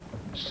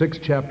6th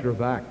chapter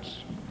of Acts.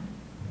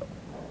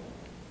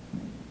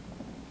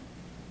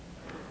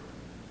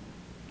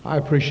 I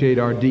appreciate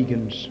our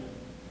deacons.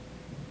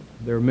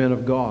 They're men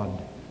of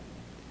God.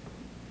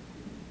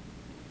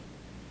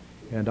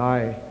 And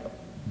I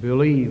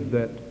believe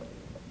that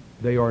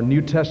they are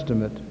New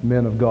Testament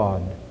men of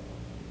God.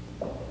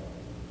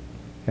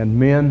 And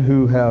men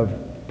who have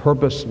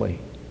purposely,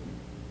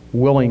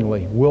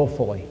 willingly,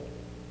 willfully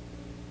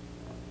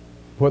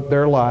put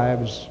their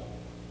lives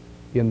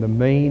in the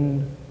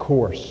main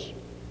course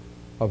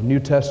of New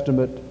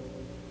Testament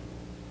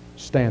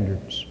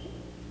standards.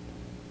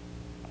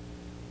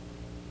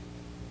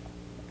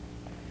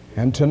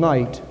 And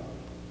tonight,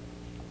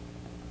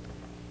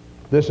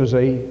 this is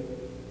a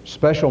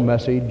special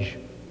message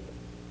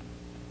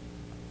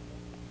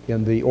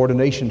in the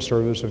ordination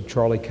service of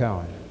Charlie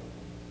Cowan.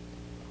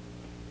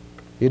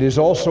 It is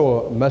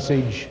also a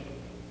message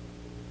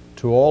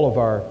to all of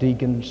our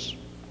deacons.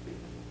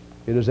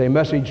 It is a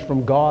message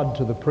from God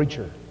to the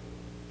preacher.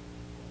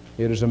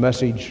 It is a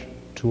message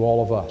to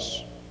all of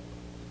us.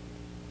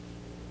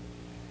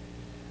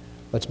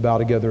 Let's bow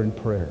together in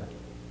prayer.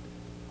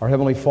 Our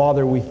Heavenly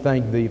Father, we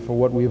thank Thee for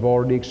what we've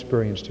already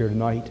experienced here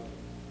tonight.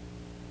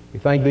 We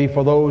thank Thee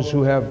for those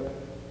who have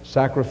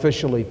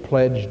sacrificially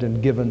pledged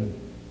and given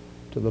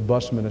to the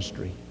bus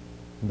ministry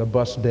and the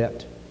bus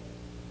debt.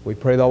 We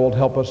pray Thou wilt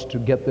help us to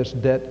get this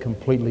debt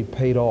completely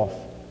paid off.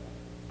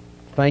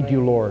 Thank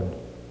You, Lord,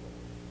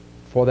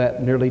 for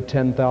that nearly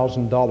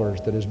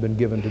 $10,000 that has been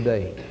given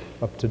today,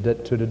 up to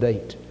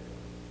date.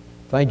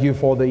 Thank You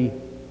for the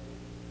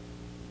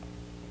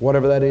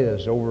whatever that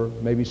is, over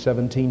maybe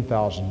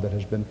 $17,000 that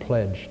has been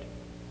pledged.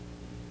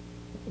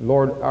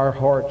 Lord, our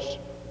hearts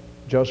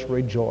just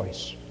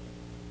rejoice.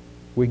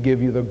 We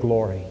give You the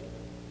glory.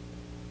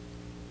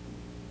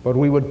 But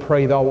we would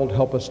pray Thou wilt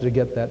help us to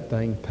get that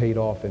thing paid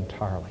off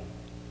entirely.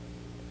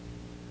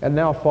 And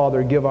now,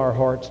 Father, give our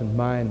hearts and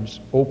minds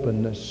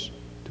openness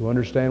to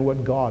understand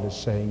what God is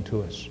saying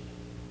to us.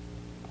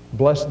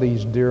 Bless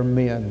these dear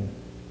men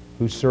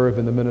who serve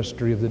in the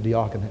ministry of the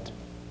diaconate.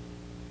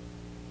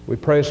 We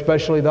pray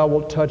especially Thou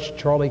wilt touch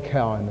Charlie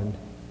Cowan and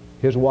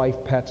his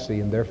wife Patsy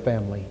and their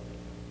family.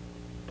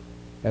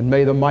 And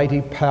may the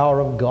mighty power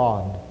of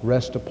God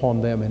rest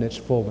upon them in its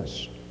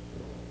fullness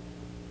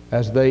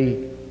as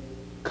they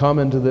come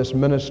into this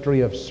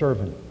ministry of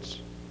servants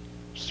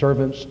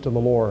to the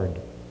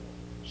Lord,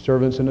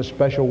 servants in a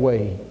special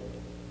way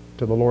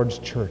to the Lord's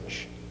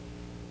church.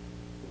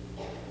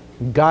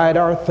 Guide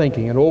our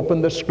thinking and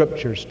open the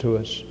Scriptures to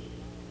us.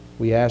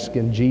 We ask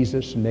in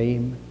Jesus'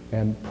 name,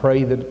 and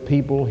pray that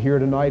people here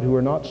tonight who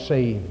are not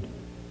saved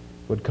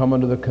would come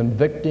under the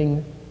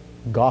convicting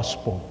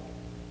gospel,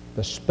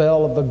 the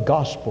spell of the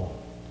gospel.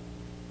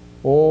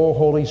 Oh,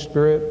 Holy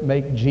Spirit,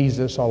 make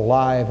Jesus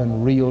alive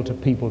and real to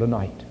people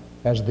tonight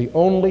as the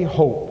only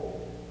hope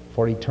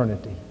for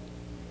eternity.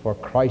 For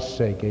Christ's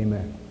sake,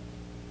 amen.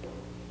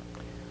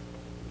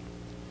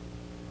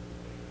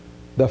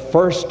 The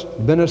first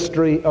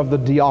ministry of the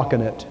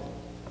diaconate,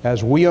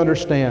 as we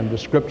understand the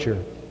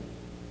Scripture,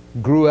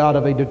 grew out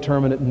of a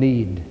determinate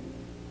need.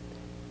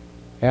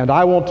 And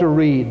I want to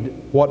read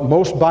what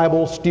most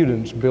Bible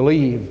students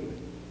believe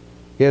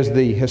is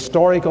the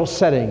historical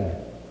setting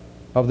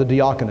of the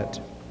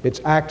diaconate.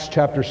 It's Acts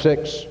chapter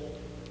 6.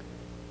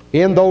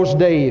 In those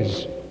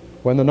days,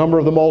 when the number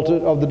of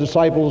the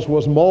disciples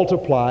was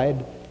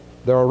multiplied,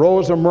 there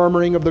arose a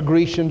murmuring of the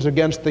Grecians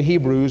against the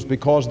Hebrews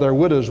because their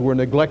widows were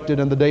neglected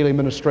in the daily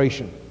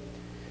ministration.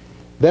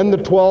 Then the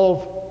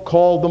 12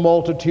 called the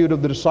multitude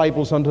of the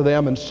disciples unto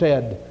them and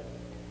said,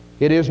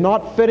 It is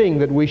not fitting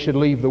that we should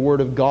leave the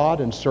word of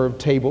God and serve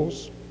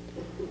tables.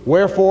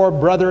 Wherefore,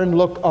 brethren,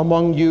 look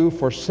among you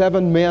for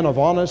 7 men of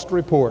honest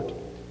report,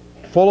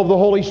 full of the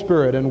Holy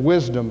Spirit and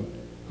wisdom,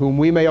 whom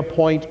we may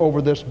appoint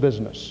over this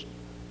business.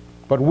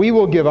 But we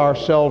will give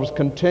ourselves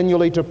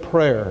continually to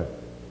prayer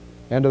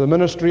and to the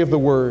ministry of the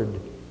word.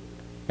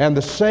 And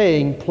the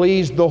saying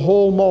pleased the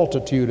whole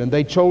multitude, and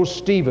they chose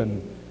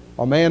Stephen,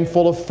 a man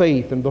full of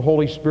faith and the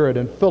Holy Spirit,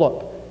 and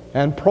Philip,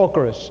 and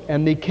Prochorus,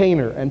 and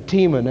Nicanor, and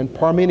Timon, and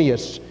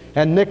Parmenius,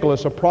 and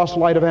Nicholas, a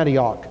proselyte of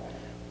Antioch,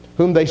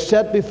 whom they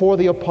set before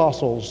the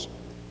apostles.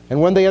 And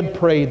when they had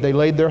prayed, they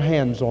laid their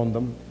hands on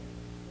them.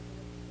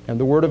 And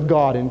the word of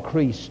God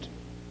increased,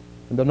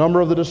 and the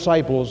number of the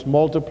disciples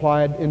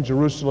multiplied in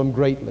Jerusalem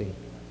greatly.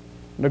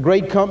 And a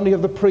great company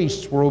of the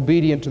priests were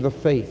obedient to the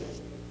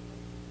faith.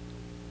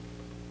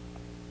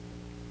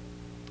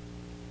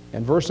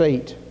 And verse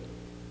 8,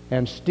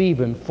 And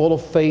Stephen, full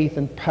of faith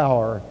and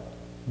power,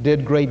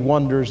 did great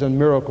wonders and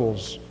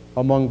miracles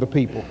among the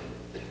people.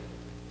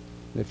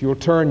 If you'll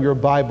turn your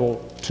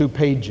Bible 2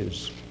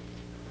 pages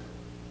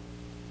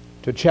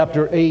to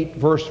chapter 8,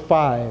 verse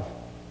 5,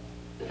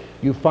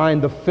 you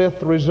find the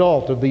 5th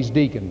result of these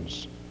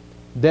deacons.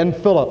 Then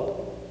Philip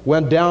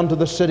went down to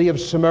the city of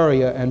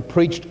Samaria and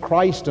preached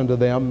Christ unto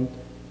them,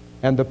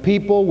 and the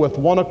people with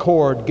one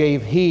accord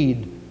gave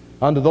heed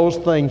unto those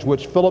things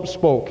which Philip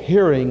spoke,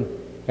 hearing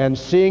and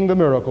seeing the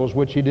miracles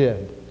which he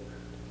did.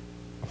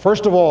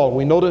 First of all,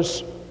 we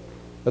notice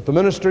that the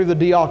ministry of the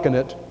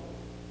diaconate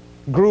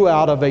grew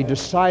out of a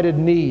decided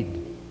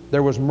need.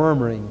 There was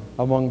murmuring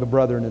among the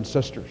brethren and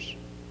sisters.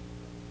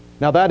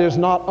 Now that is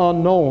not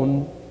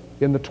unknown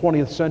in the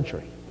 20th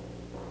century.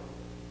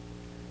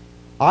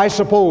 I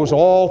suppose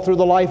all through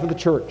the life of the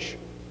church,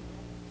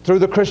 through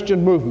the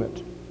Christian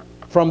movement,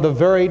 from the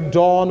very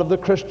dawn of the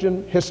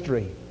Christian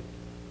history,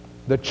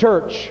 the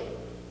church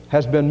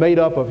has been made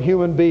up of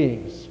human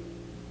beings.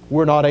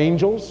 We're not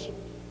angels,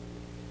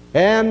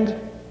 and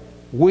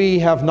we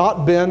have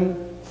not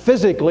been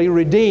physically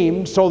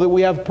redeemed so that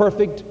we have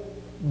perfect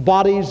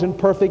bodies and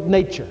perfect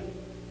nature.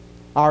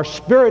 Our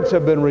spirits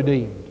have been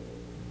redeemed.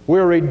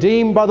 We're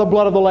redeemed by the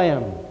blood of the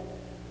Lamb.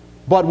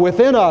 But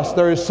within us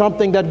there is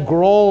something that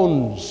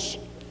groans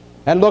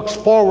and looks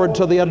forward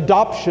to the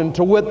adoption,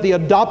 to wit, the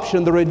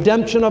adoption, the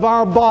redemption of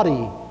our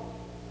body,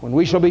 when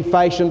we shall be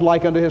fashioned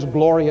like unto His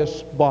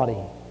glorious body.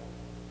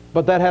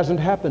 But that hasn't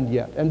happened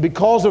yet. And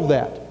because of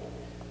that,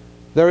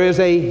 there is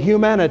a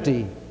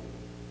humanity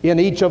in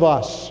each of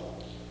us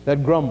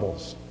that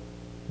grumbles,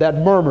 that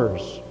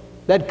murmurs,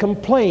 that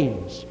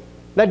complains,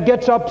 that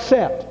gets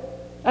upset.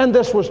 And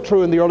this was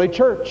true in the early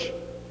church.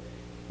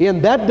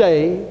 In that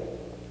day,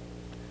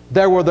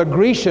 there were the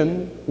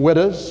Grecian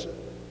widows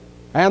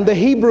and the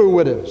Hebrew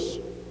widows,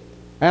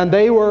 and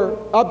they were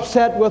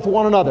upset with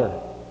one another.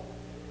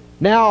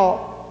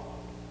 Now,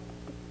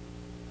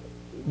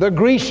 the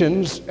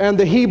Grecians and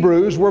the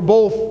Hebrews were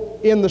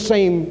both in the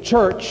same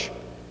church,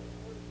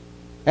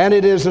 and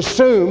it is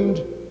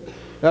assumed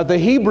that the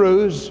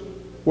Hebrews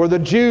were the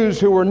Jews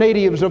who were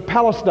natives of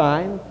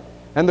Palestine,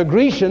 and the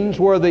Grecians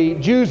were the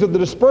Jews of the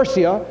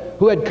Dispersia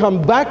who had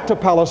come back to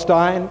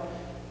Palestine.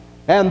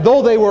 And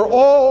though they were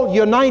all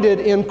united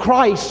in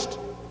Christ,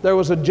 there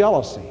was a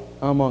jealousy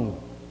among them.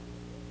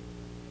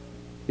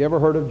 You ever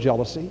heard of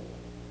jealousy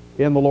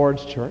in the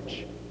Lord's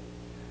church?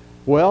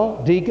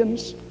 Well,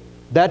 deacons,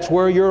 that's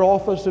where your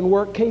office and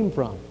work came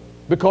from,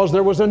 because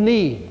there was a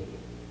need,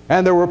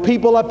 and there were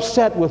people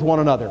upset with one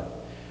another.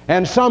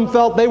 And some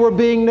felt they were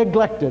being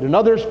neglected, and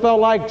others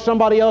felt like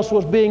somebody else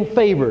was being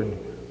favored.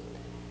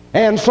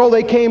 And so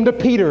they came to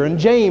Peter and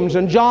James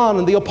and John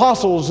and the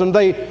apostles, and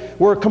they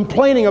were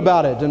complaining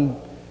about it.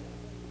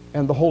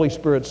 And the Holy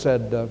Spirit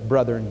said,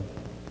 brethren,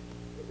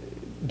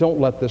 don't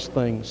let this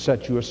thing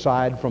set you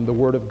aside from the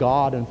Word of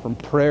God and from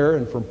prayer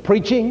and from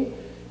preaching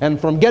and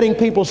from getting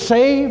people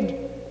saved.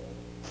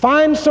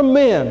 Find some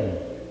men.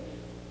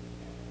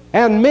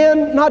 And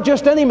men, not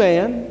just any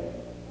man,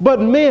 but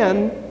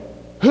men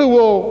who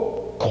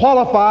will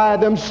qualify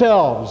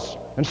themselves.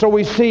 And so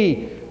we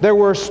see there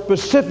were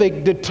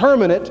specific,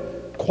 determinate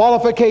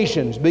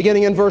qualifications,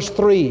 beginning in verse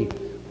 3.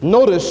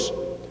 Notice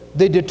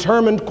the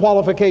determined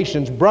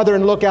qualifications.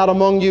 Brethren, look out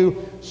among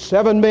you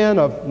 7 men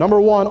of,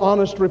 number 1,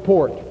 honest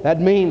report. That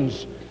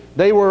means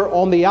they were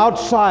on the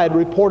outside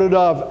reported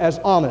of as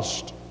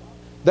honest.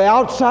 The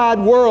outside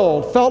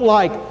world felt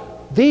like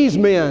these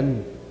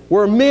men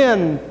were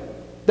men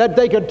that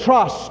they could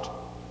trust.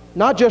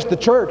 Not just the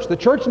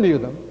church knew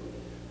them,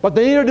 but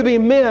they needed to be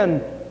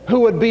men who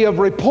would be of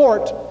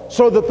report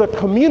so that the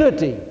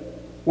community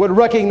would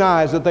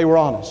recognize that they were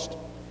honest.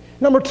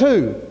 Number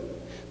 2,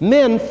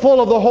 men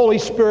full of the Holy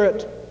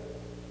Spirit.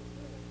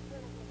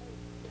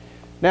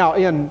 Now,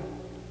 in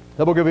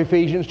the book of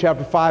Ephesians,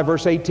 chapter 5,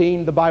 verse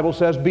 18, the Bible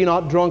says, be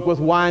not drunk with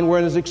wine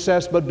wherein is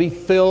excess, but be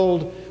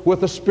filled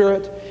with the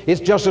Spirit.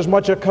 It's just as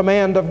much a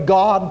command of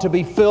God to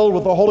be filled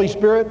with the Holy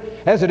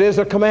Spirit as it is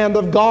a command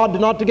of God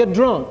not to get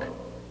drunk.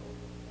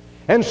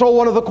 And so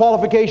one of the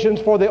qualifications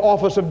for the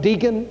office of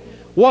deacon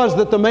was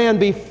that the man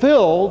be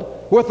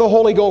filled with the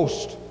Holy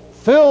Ghost,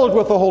 filled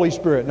with the Holy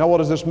Spirit. Now what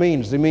does this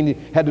mean? Does it mean he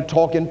had to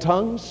talk in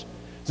tongues?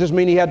 Does this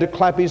mean he had to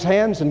clap his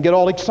hands and get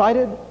all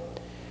excited?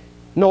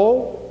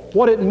 No.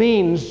 What it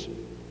means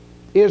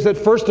is that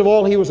first of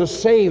all he was a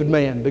saved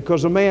man,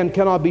 because a man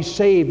cannot be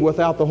saved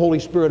without the Holy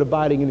Spirit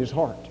abiding in his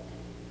heart.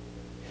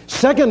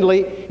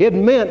 Secondly, it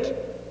meant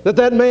that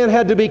that man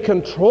had to be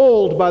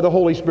controlled by the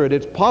Holy Spirit.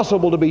 It's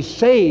possible to be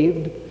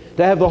saved,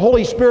 to have the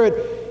Holy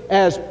Spirit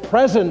as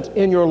present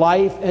in your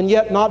life and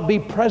yet not be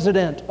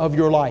president of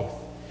your life.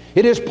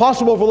 It is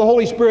possible for the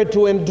Holy Spirit to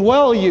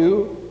indwell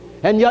you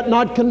and yet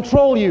not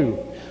control you.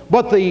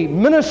 But the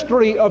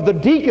ministry of the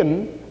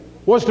deacon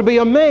was to be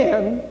a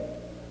man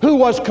who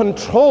was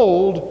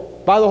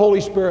controlled by the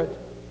Holy Spirit.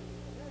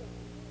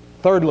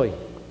 Thirdly,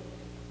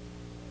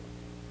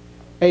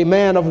 a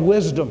man of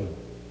wisdom.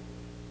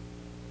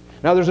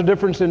 Now there's a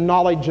difference in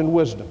knowledge and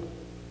wisdom.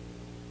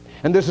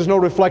 And this is no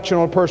reflection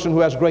on a person who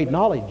has great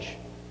knowledge,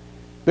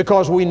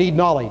 because we need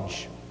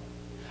knowledge.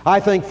 I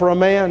think for a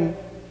man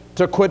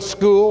to quit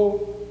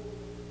school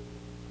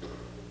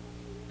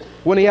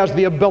when he has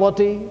the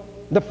ability,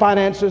 the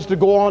finances to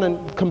go on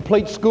and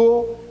complete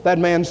school, that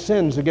man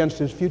sins against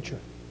his future.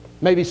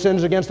 Maybe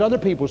sins against other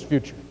people's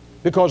future,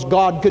 because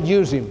God could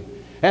use him.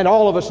 And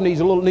all of us need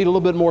a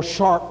little bit more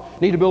sharp,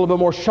 need to be a little bit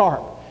more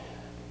sharp.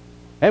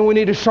 And we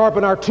need to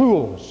sharpen our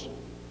tools.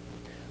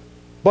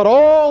 But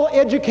all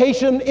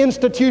education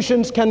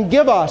institutions can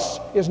give us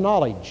is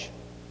knowledge.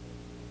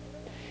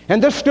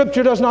 And this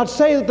scripture does not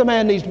say that the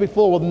man needs to be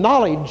full with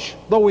knowledge,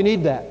 though we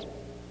need that.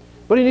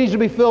 but he needs to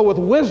be filled with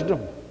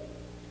wisdom.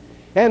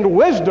 And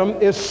wisdom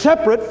is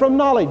separate from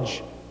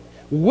knowledge.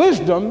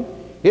 Wisdom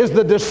is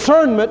the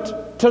discernment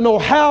to know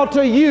how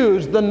to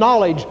use the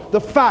knowledge,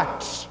 the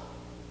facts.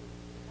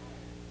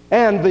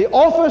 And the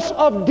office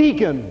of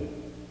deacon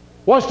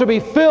was to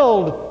be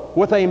filled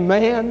with a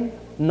man,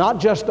 not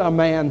just a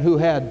man who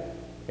had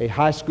a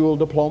high school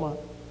diploma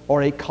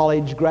or a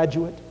college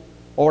graduate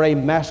or a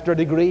master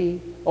degree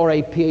or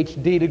a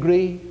PhD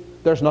degree.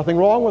 There's nothing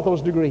wrong with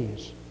those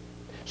degrees.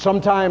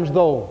 Sometimes,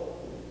 though,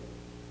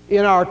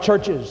 in our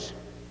churches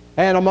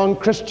and among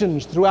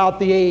Christians throughout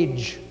the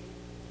age,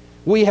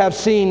 we have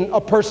seen a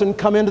person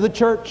come into the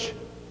church,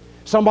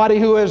 somebody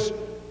who is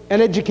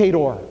an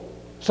educator,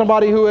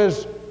 somebody who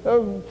is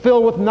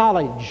filled with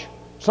knowledge,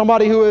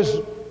 somebody who is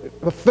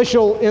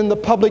official in the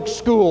public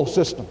school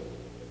system,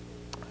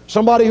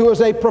 somebody who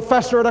is a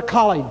professor at a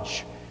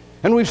college.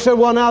 And we've said,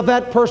 well, now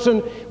that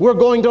person, we're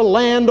going to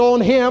land on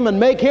him and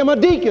make him a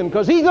deacon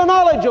because he's a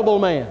knowledgeable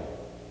man.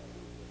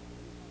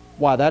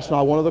 Why, that's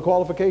not one of the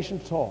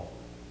qualifications at all.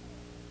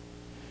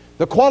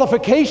 The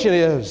qualification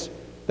is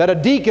that a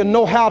deacon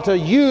know how to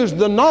use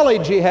the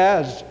knowledge he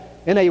has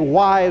in a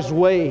wise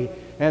way.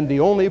 And the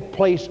only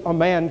place a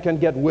man can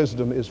get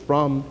wisdom is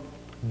from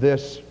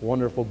this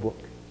wonderful book,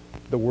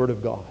 the Word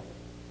of God.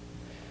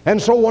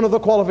 And so one of the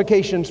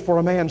qualifications for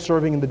a man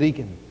serving in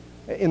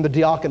the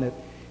diaconate,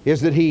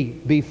 is that he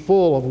be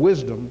full of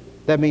wisdom.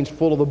 That means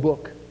full of the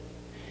book.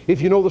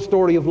 If you know the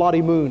story of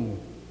Lottie Moon,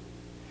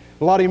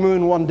 Lottie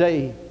Moon one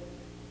day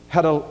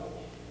had a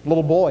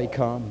little boy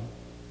come,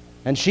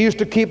 and she used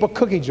to keep a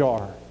cookie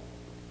jar,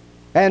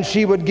 and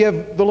she would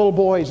give the little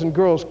boys and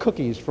girls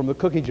cookies from the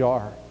cookie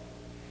jar.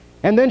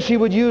 And then she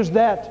would use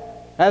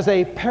that as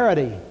a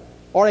parody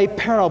or a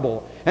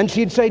parable. And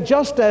she'd say,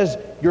 just as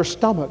your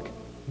stomach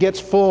gets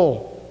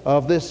full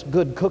of this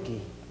good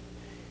cookie,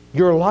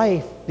 your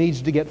life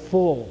needs to get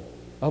full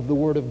of the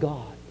Word of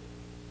God.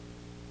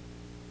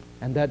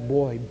 And that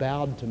boy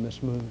bowed to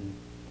Miss Moon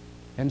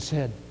and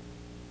said,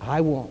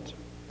 I want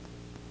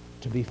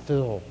to be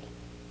filled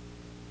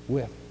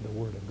with the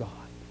Word of God.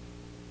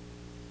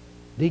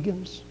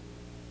 Deacons,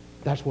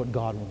 that's what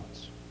God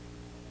wants.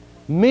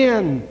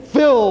 Men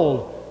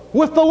filled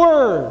with the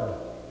Word.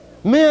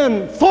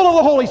 Men full of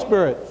the Holy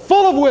Spirit,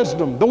 full of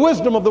wisdom, the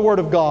wisdom of the Word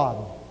of God.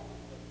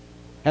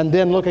 And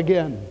then look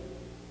again.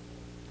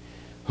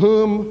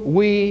 Whom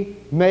we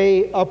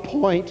may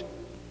appoint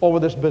over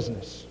this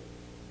business.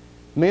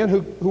 Men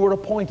who are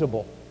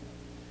appointable.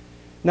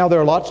 Now there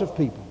are lots of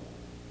people.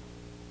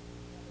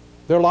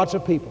 There are lots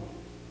of people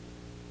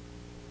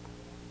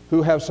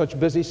who have such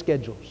busy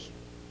schedules.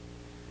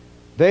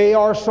 They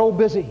are so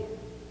busy.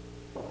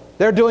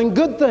 They're doing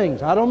good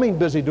things. I don't mean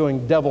busy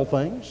doing devil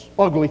things,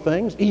 ugly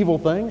things, evil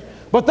things,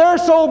 but they're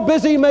so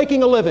busy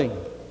making a living.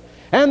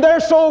 And they're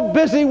so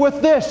busy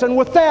with this and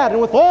with that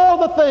and with all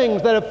the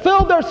things that have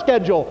filled their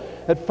schedule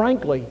that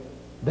frankly,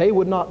 they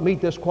would not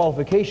meet this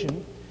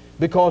qualification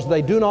because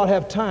they do not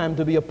have time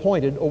to be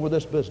appointed over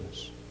this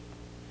business.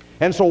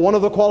 And so one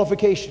of the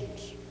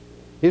qualifications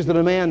is that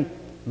a man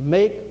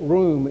make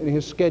room in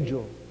his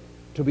schedule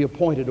to be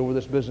appointed over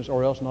this business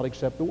or else not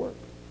accept the work.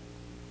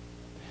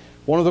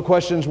 One of the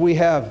questions we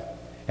have,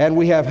 and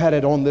we have had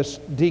it on this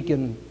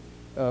deacon,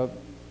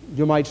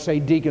 you might say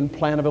deacon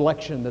plan of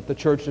election that the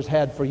church has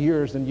had for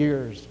years and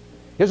years,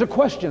 is a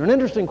question, an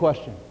interesting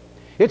question.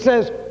 It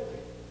says,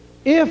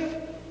 if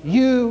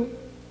you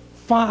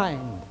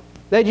find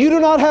that you do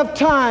not have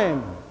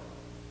time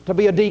to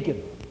be a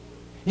deacon,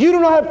 you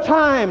do not have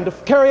time to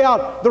carry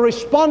out the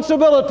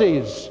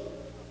responsibilities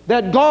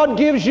that God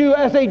gives you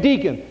as a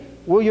deacon,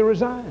 will you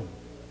resign?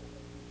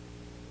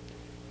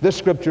 This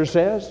scripture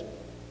says,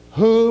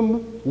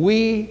 whom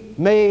we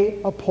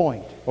may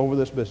appoint over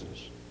this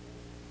business.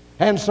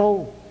 And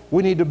so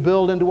we need to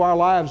build into our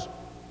lives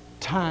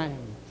time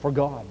for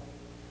God.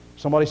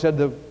 Somebody said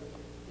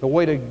the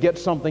way to get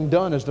something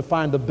done is to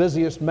find the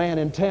busiest man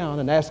in town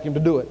and ask him to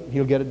do it.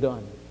 He'll get it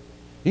done.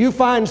 You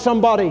find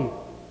somebody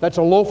that's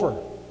a loafer,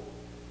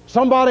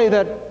 somebody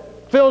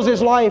that fills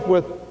his life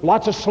with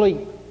lots of sleep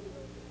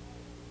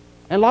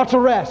and lots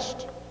of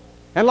rest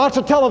and lots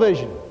of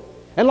television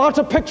and lots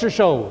of picture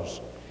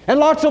shows and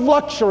lots of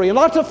luxury and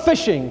lots of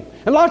fishing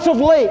and lots of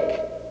lake.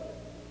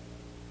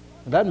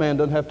 And that man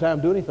doesn't have time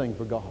to do anything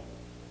for God.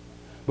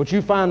 But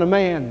you find a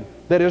man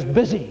that is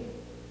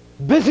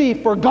busy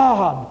for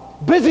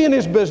God, busy in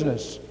his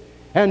business,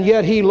 and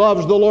yet he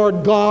loves the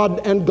Lord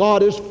God and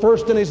God is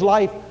first in his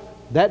life.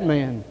 That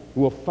man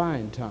will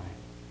find time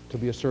to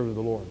be a servant of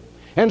the Lord.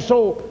 And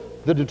so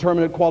the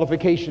determinate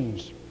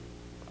qualifications.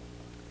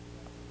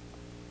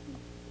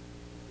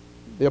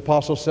 The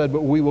apostle said,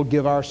 but we will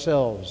give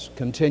ourselves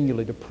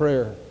continually to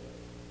prayer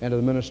and to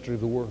the ministry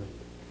of the Word.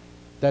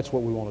 That's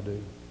what we want to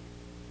do.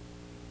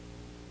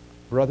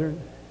 Brethren,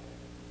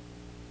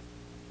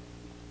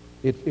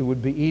 it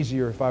would be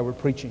easier if I were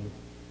preaching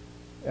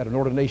at an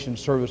ordination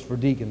service for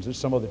deacons at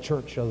some other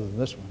church other than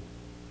this one.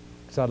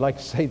 Because I'd like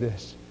to say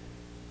this.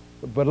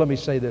 But let me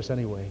say this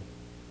anyway.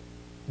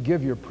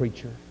 Give your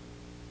preacher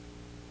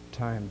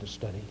time to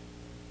study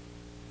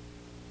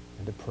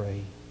and to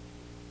pray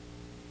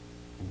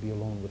and be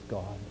alone with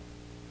God.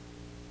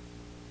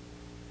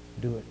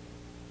 Do it.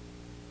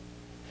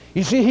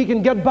 You see, he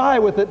can get by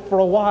with it for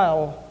a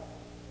while.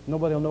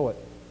 Nobody will know it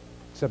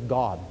except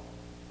God,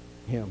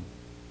 him.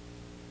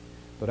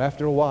 But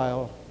after a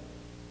while,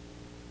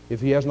 if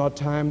he has not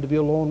time to be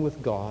alone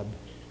with God,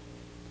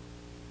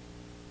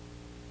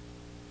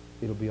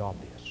 it'll be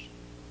obvious.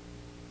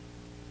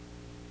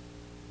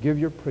 Give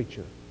your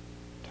preacher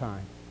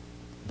time.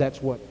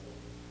 That's what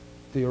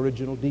the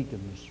original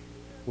deacons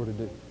were to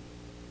do.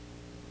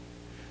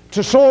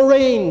 To so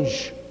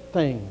arrange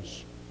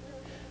things,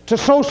 to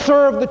so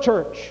serve the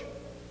church,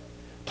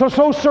 to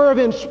so serve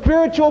in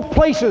spiritual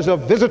places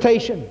of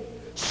visitation,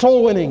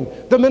 soul winning,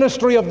 the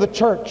ministry of the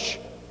church,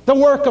 the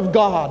work of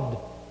God,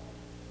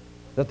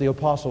 that the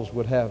apostles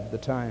would have the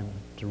time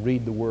to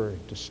read the Word,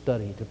 to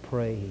study, to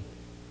pray,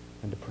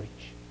 and to preach.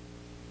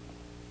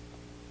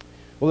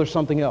 Well, there's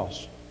something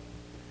else.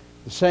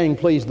 The saying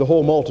pleased the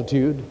whole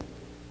multitude.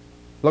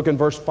 Look in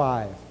verse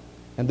 5.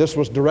 And this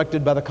was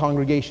directed by the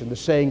congregation. The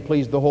saying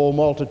pleased the whole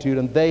multitude,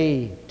 and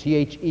they,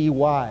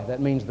 T-H-E-Y, that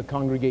means the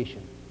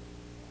congregation.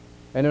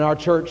 And in our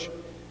church,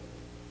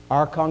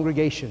 our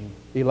congregation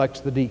elects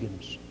the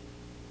deacons.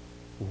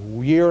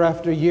 Year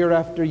after year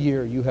after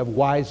year, you have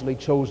wisely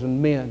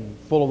chosen men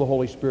full of the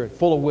Holy Spirit,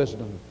 full of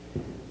wisdom,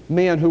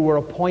 men who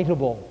were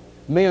appointable,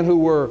 men who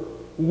were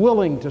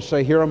willing to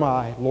say, "Here am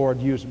I, Lord,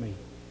 use me."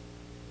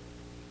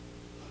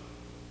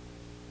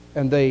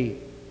 And the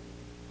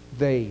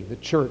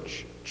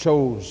church,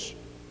 chose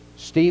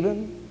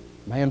Stephen,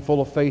 man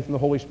full of faith in the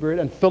Holy Spirit,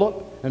 and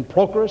Philip, and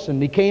Prochorus, and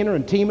Nicanor,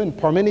 and Timon, and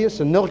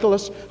Parmenius, and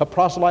Nicholas, a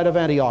proselyte of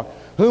Antioch,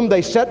 whom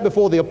they set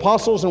before the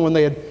apostles, and when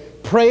they had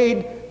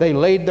prayed, they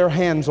laid their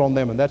hands on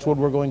them. And that's what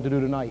we're going to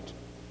do tonight.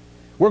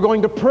 We're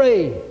going to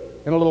pray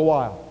in a little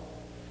while.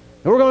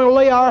 And we're going to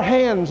lay our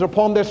hands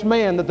upon this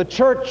man that the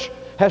church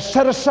has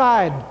set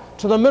aside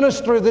to the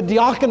ministry of the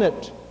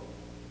diaconate.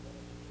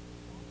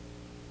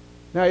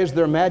 Now, is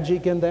there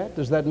magic in that?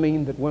 Does that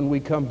mean that when we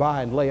come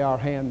by and lay our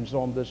hands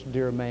on this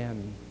dear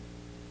man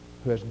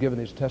who has given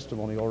his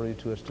testimony already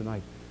to us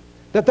tonight,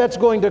 that's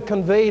going to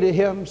convey to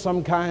him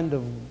some kind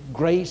of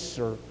grace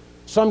or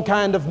some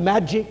kind of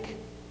magic?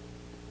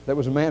 There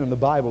was a man in the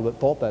Bible that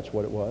thought that's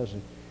what it was.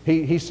 And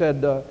he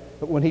said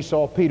when he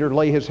saw Peter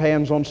lay his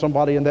hands on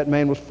somebody and that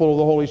man was full of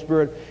the Holy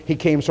Spirit, he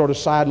came sort of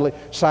side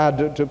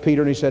to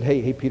Peter and he said,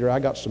 hey, Peter, I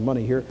got some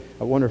money here.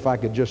 I wonder if I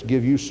could just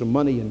give you some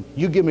money and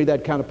you give me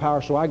that kind of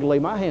power so I can lay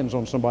my hands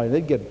on somebody and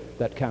they'd get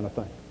that kind of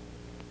thing.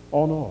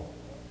 Oh, no.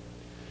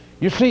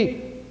 You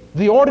see,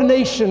 the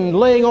ordination,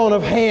 laying on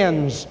of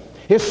hands,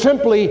 is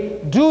simply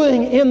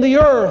doing in the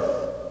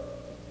earth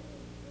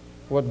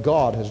what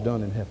God has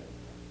done in heaven.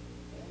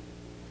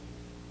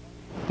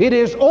 It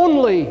is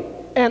only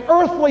an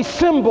earthly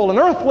symbol, an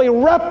earthly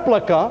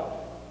replica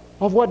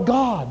of what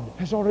God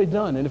has already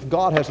done. And if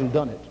God hasn't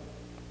done it,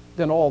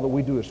 then all that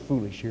we do is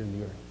foolish here in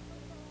the earth.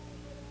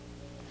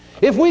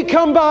 If we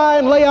come by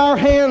and lay our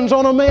hands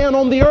on a man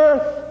on the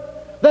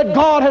earth that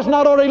God has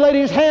not already laid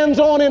his hands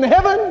on in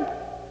heaven,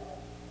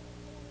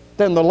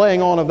 then the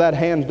laying on of that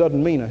hands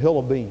doesn't mean a hill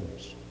of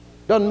beans.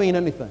 Doesn't mean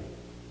anything.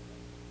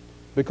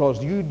 Because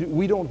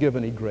we don't give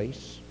any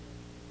grace.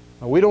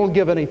 We don't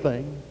give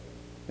anything.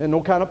 And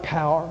no kind of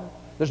power.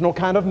 There's no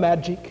kind of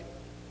magic.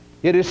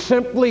 It is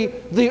simply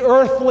the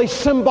earthly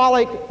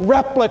symbolic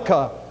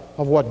replica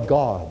of what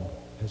God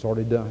has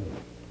already done.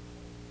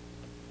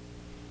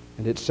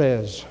 And it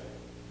says,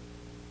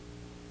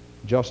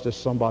 just as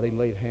somebody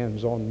laid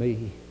hands on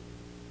me,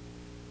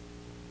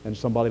 and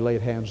somebody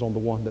laid hands on the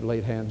one that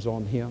laid hands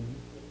on him,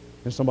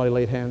 and somebody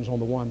laid hands on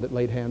the one that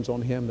laid hands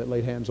on him, that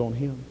laid hands on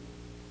him,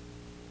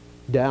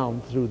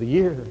 down through the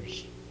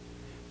years,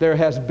 there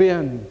has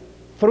been,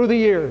 through the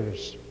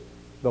years,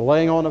 the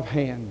laying on of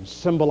hands,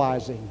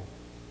 symbolizing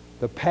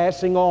the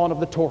passing on of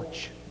the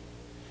torch,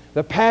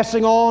 the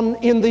passing on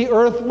in the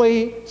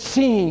earthly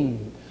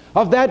scene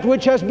of that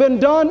which has been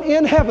done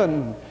in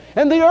heaven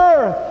and the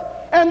earth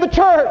and the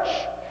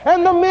church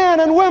and the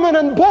men and women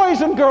and boys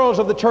and girls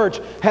of the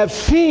church have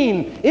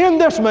seen in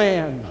this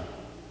man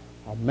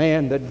a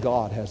man that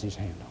God has his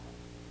hand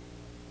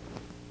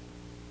on.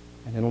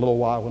 And in a little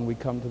while when we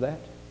come to that,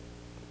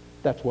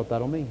 that's what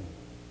that'll mean.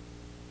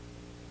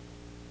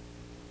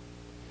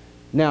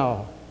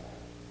 Now,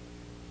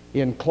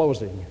 in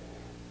closing,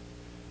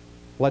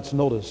 let's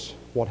notice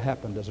what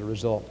happened as a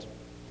result.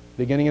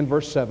 Beginning in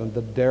verse 7,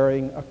 the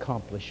daring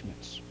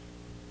accomplishments.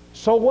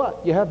 So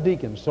what? You have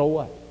deacons, so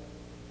what?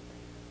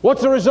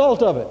 What's the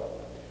result of it?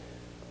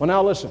 Well,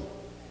 now listen.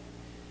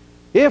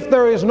 If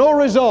there is no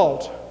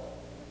result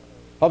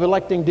of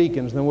electing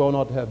deacons, then we ought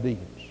not to have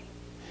deacons.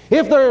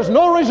 If there is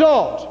no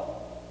result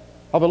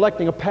of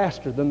electing a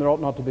pastor, then there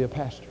ought not to be a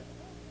pastor.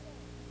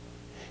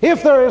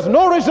 If there is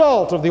no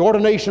result of the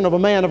ordination of a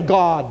man of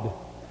God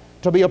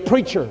to be a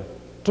preacher,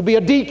 to be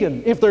a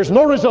deacon, if there's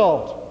no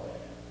result,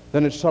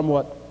 then it's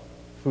somewhat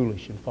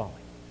foolish and folly.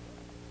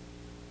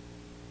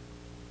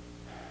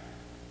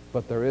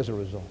 But there is a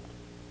result.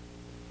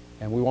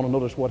 And we want to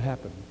notice what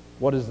happened.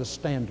 What is the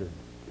standard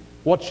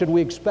What should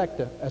we expect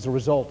as a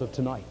result of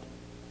tonight?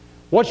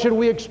 What should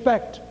we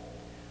expect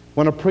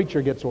when a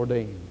preacher gets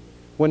ordained?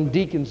 When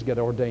deacons get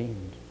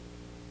ordained?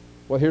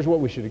 Well, here's what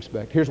we should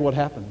expect. Here's what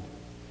happened.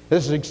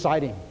 This is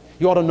exciting.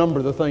 You ought to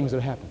number the things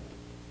that happened.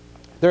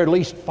 There are at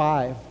least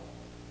 5.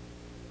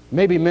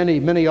 Maybe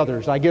many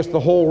others. I guess the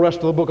whole rest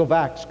of the book of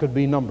Acts could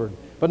be numbered.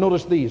 But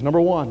notice these.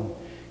 Number 1,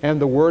 and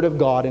the Word of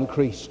God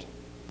increased.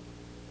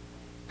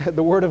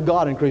 The Word of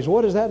God increased.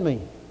 What does that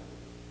mean?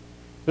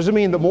 Does it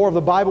mean that more of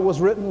the Bible was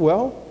written?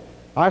 Well,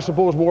 I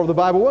suppose more of the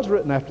Bible was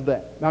written after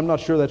that. I'm not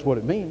sure that's what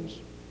it means.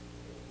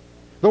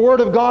 The Word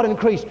of God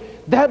increased.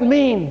 That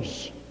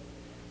means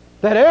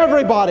that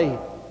everybody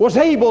was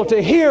able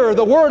to hear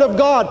the Word of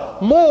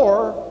God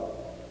more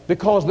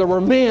because there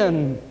were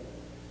men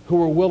who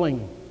were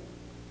willing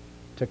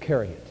to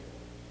carry it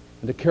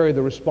and to carry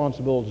the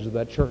responsibilities of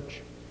that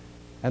church.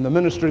 And the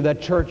ministry of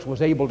that church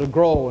was able to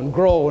grow and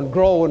grow and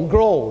grow and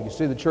grow. You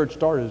see, the church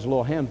started as a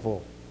little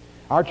handful.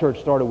 Our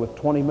church started with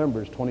 20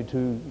 members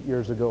 22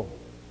 years ago.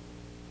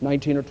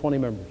 19 or 20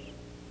 members.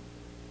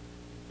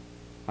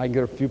 I can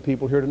get a few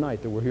people here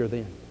tonight that were here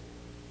then.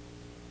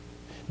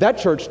 That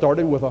church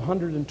started with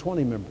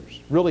 120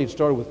 members. Really, it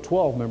started with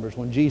 12 members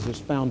when Jesus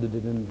founded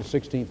it in the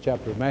 16th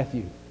chapter of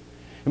Matthew.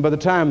 And by the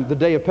time the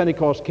day of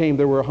Pentecost came,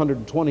 there were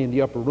 120 in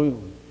the upper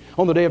room.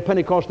 On the day of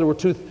Pentecost, there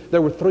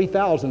were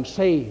 3,000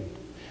 saved.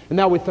 And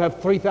now we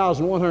have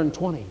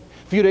 3,120. A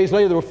few days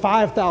later, there were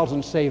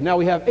 5,000 saved. Now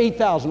we have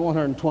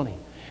 8,120.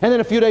 And then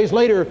a few days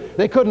later,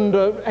 they couldn't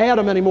add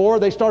them anymore.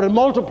 They started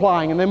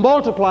multiplying, and they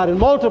multiplied and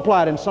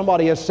multiplied. And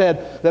somebody has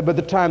said that by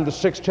the time the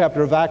 6th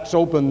chapter of Acts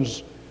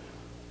opens,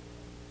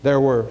 there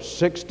were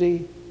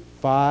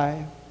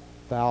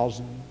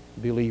 65,000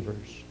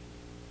 believers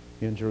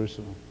in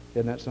Jerusalem.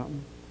 Isn't that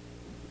something?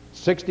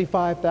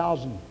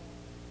 65,000.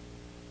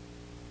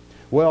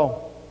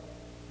 Well,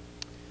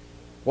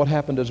 what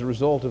happened as a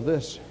result of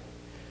this?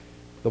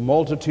 The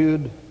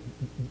multitude,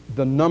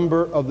 the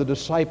number of the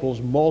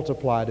disciples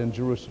multiplied in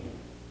Jerusalem.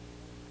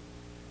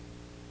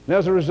 And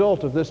as a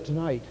result of this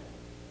tonight,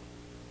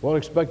 we'll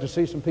expect to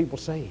see some people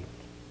saved.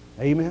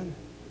 Amen?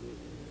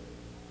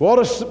 We'll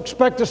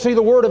expect to see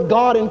the Word of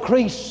God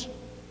increase.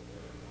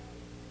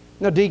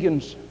 Now,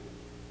 deacons,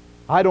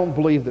 I don't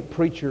believe that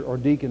preacher or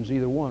deacons,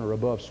 either one, are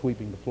above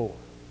sweeping the floor.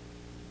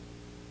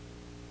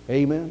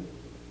 Amen?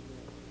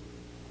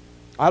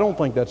 I don't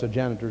think that's a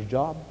janitor's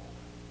job.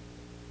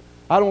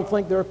 I don't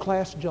think there are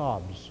class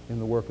jobs in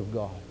the work of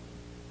God.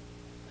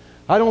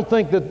 I don't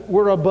think that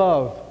we're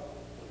above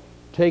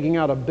taking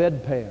out a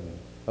bedpan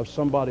of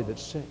somebody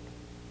that's sick.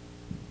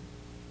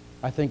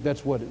 I think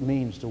that's what it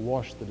means to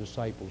wash the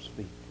disciples'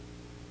 feet.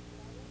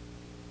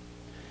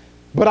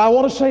 But I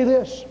want to say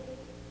this.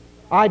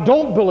 I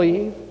don't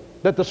believe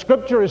that the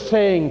Scripture is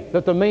saying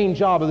that the main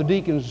job of the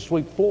deacon is to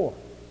sweep the floor.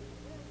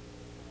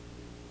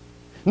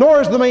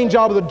 Nor is the main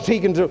job of the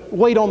deacon to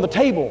wait on the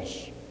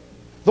tables,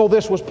 though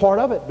this was part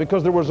of it,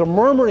 because there was a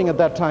murmuring at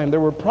that time. There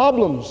were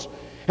problems,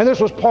 and this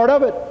was part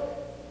of it.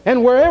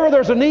 And wherever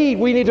there's a need,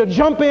 we need to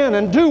jump in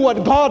and do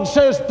what God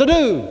says to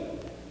do.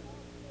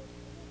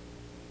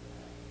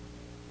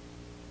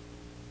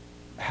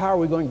 How are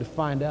we going to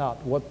find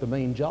out what the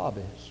main job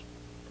is?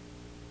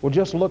 Well,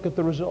 just look at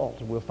the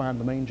result, and we'll find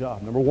the main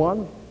job. Number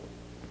 1,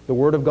 the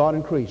Word of God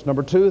increased.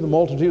 Number 2, the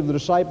multitude of the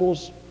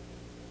disciples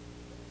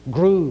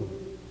grew.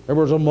 There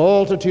was a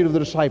multitude of the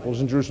disciples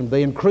in Jerusalem.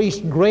 They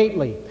increased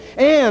greatly.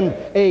 And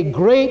a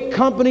great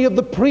company of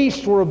the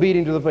priests were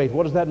obedient to the faith.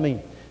 What does that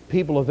mean?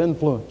 People of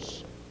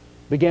influence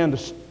began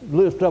to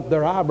lift up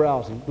their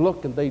eyebrows and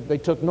look, and they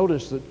took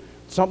notice that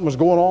something was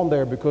going on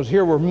there, because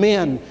here were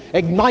men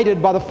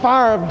ignited by the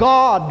fire of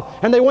God,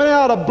 and they went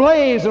out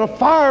ablaze in a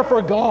fire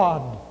for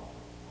God.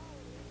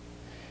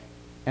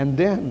 And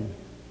then,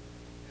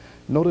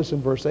 notice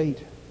in verse 8,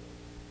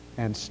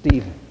 and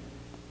Stephen.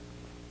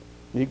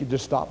 You could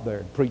just stop there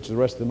and preach the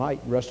rest of the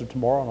night, the rest of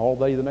tomorrow, and all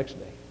day the next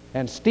day.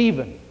 And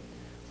Stephen,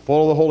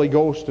 full of the Holy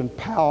Ghost and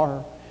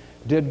power,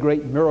 did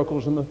great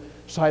miracles in the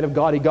sight of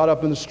God. He got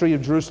up in the street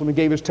of Jerusalem and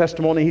gave his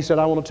testimony. He said,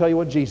 I want to tell you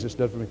what Jesus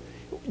did for me.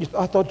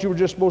 I thought you were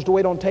just supposed to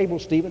wait on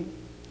tables, Stephen.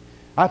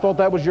 I thought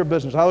that was your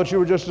business. I thought you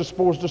were just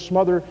supposed to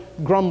smother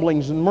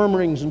grumblings and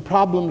murmurings and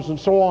problems and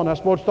so on. I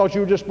thought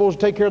you were just supposed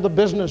to take care of the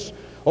business.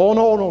 Oh,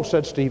 no,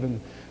 said Stephen.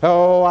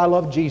 Oh, I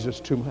love Jesus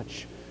too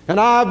much. And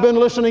I've been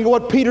listening to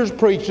what Peter's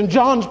preached and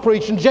John's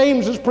preached and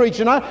James is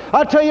preaching.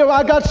 I tell you,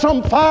 I got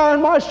some fire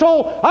in my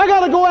soul. I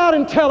got to go out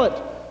and tell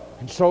it.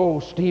 And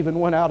so Stephen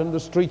went out in the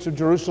streets of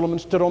Jerusalem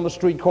and stood on the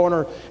street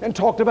corner and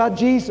talked about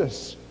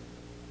Jesus.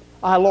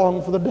 I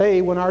long for the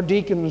day when our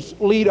deacons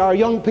lead our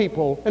young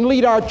people and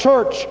lead our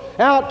church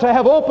out to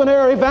have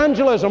open-air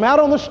evangelism out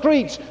on the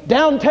streets,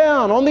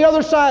 downtown, on the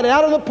other side,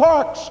 out in the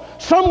parks,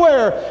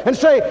 somewhere, and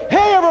say,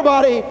 hey,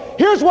 everybody,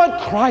 here's what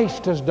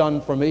Christ has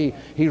done for me.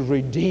 He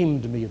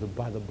redeemed me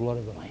by the blood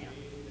of the Lamb.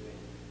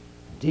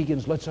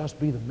 Deacons, let's us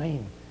be the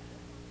main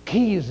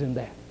keys in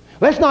that.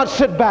 Let's not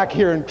sit back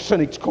here in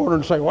Cynic's corner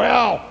and say,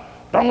 well,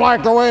 don't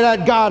like the way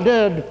that guy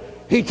did.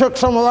 He took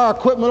some of our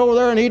equipment over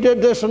there and he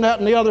did this and that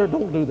and the other.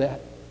 Don't do that.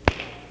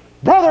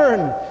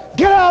 Brethren,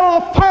 get out on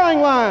the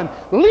firing line.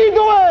 Lead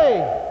the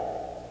way.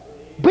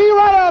 Be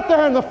right out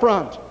there in the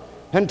front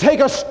and take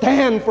a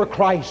stand for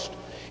Christ.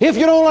 If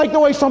you don't like the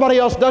way somebody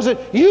else does it,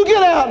 you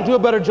get out and do a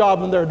better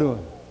job than they're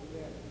doing.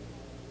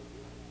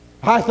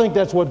 I think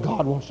that's what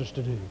God wants us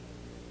to do.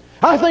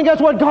 I think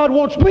that's what God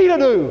wants me to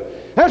do.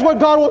 That's what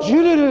God wants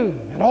you to do,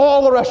 and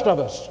all the rest of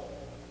us.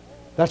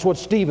 That's what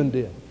Stephen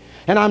did.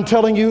 And I'm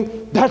telling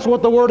you, that's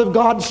what the Word of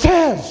God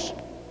says.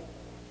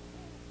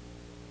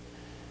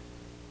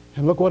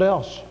 And look what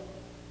else.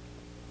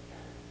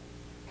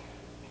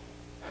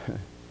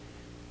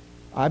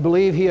 I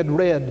believe he had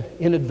read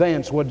in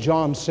advance what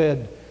John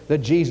said, that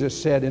Jesus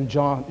said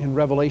in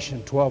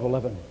Revelation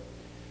 12:11.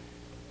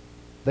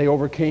 They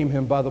overcame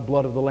him by the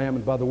blood of the Lamb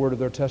and by the word of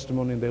their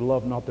testimony, and they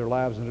loved not their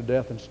lives unto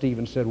death. And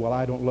Stephen said, well,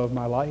 I don't love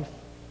my life.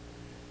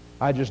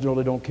 I just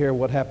really don't care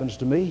what happens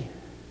to me.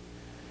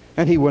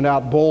 And he went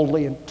out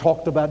boldly and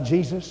talked about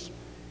Jesus.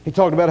 He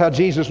talked about how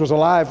Jesus was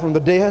alive from the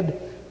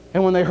dead.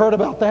 And when they heard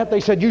about that, they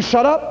said, you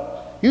shut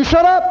up. You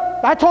shut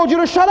up. I told you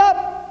to shut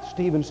up.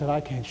 Stephen said,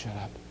 I can't shut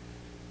up.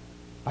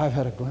 I've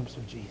had a glimpse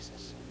of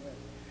Jesus.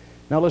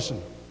 Now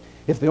listen,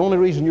 if the only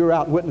reason you're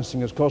out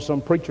witnessing is because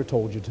some preacher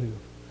told you to,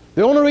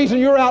 the only reason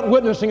you're out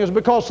witnessing is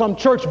because some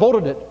church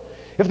voted it,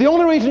 if the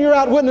only reason you're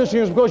out witnessing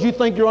is because you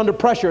think you're under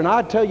pressure, and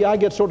I tell you, I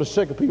get sort of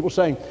sick of people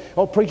saying,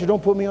 oh, preacher,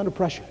 don't put me under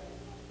pressure.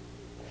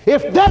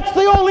 If that's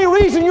the only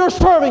reason you're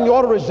serving, you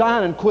ought to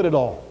resign and quit it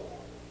all.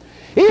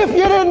 If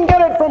you didn't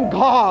get it from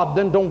God,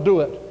 then don't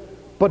do it.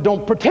 But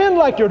don't pretend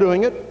like you're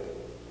doing it.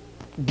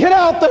 Get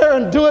out there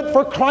and do it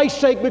for Christ's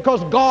sake,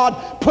 because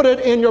God put it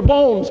in your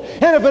bones.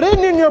 And if it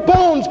isn't in your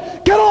bones,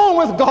 get on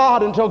with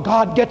God until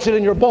God gets it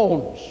in your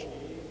bones.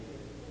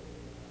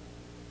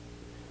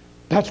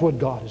 That's what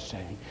God is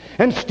saying.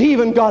 And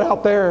Stephen got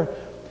out there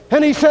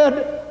and he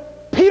said,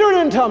 Peter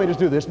didn't tell me to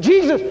do this.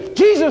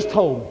 Jesus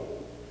told me.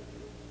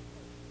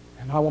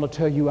 And I want to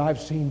tell you,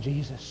 I've seen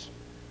Jesus.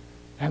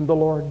 And the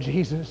Lord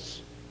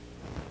Jesus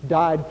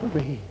died for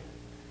me.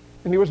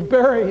 And he was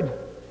buried. And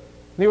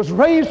he was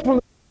raised from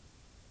the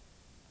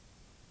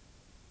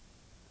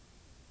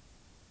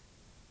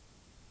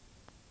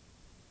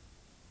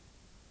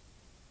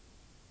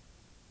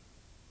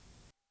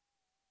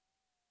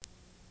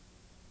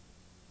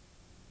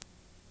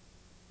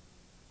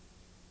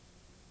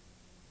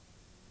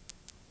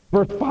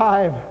Verse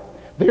 5,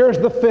 there's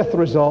the fifth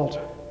result.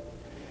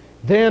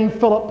 Then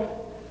Philip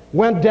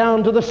went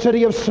down to the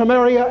city of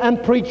Samaria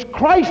and preached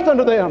Christ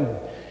unto them.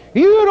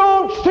 You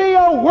don't see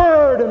a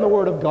word in the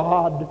Word of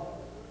God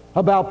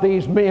about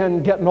these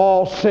men getting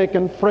all sick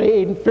and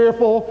afraid and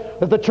fearful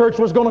that the church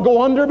was going to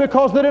go under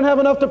because they didn't have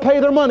enough to pay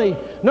their money,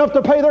 enough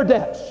to pay their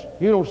debts.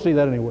 You don't see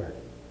that anywhere.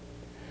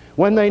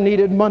 When they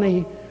needed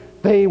money,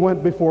 they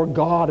went before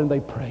God and they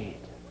prayed.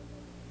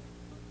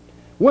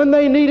 When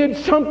they needed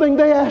something,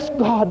 they asked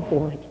God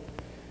for it.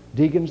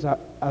 Deacons,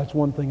 that's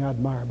one thing I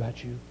admire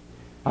about you.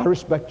 I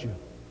respect you.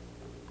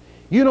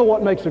 You know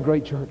what makes a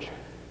great church?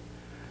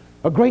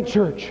 A great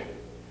church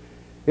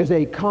is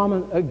a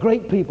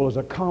great people is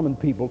a common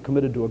people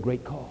committed to a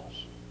great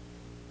cause.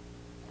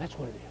 That's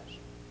what it is.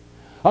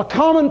 A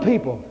common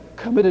people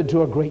committed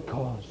to a great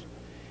cause.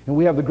 And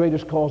we have the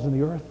greatest cause in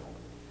the earth.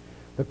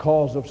 The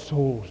cause of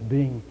souls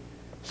being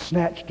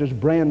snatched as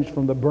brands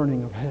from the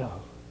burning of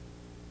hell.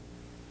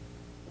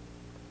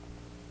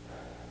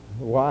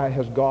 Why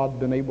has God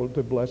been able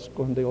to bless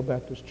Glendale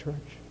Baptist Church?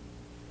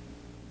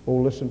 Oh,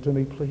 listen to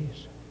me,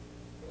 please.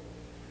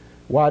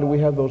 Why do we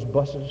have those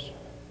buses?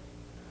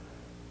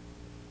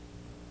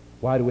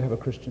 Why do we have a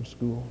Christian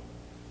school?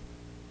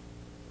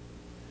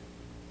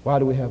 Why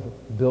do we have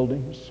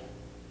buildings?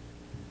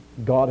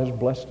 God has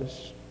blessed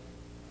us.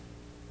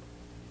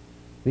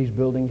 These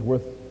buildings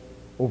worth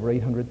over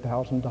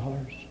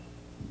 $800,000.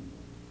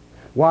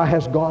 Why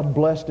has God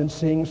blessed in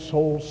seeing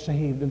souls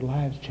saved and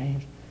lives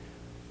changed?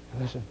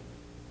 Listen,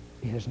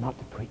 it is not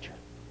the preacher.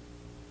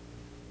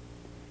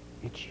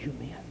 It's you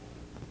men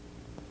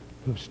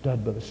who've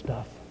stood by the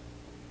stuff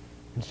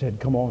and said,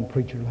 come on,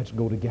 preacher, let's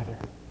go together.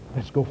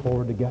 Let's go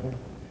forward together.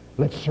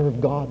 Let's serve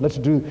God.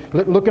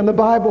 Look in the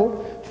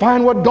Bible,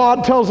 find what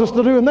God tells us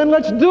to do, and then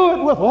let's do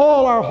it with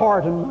all our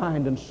heart and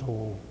mind and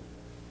soul.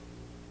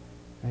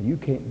 And you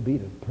can't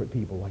beat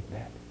people like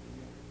that.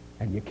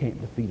 And you can't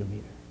defeat them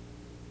either.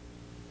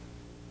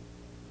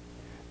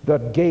 The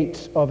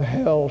gates of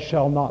hell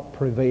shall not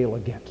prevail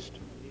against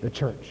the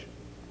church.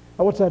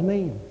 Now, what's that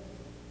mean?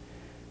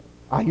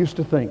 I used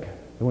to think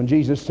that when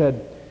Jesus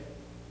said,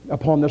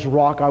 upon this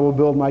rock I will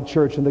build my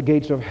church and the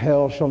gates of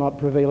hell shall not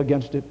prevail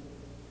against it,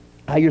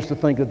 I used to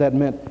think that that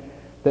meant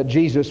that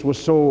Jesus was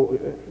so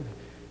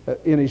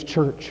in his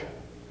church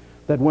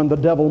that when the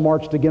devil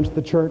marched against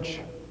the church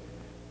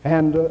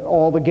and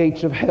all the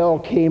gates of hell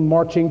came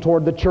marching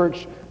toward the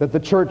church, that the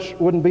church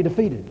wouldn't be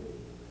defeated.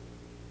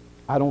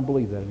 I don't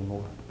believe that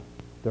anymore.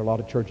 There are a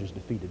lot of churches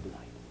defeated tonight.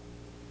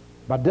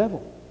 By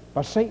devil,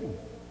 by Satan.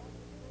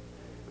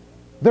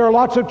 There are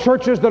lots of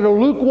churches that are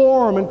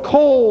lukewarm and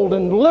cold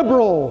and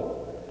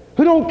liberal,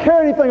 who don't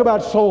care anything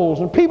about souls,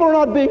 and people are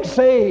not being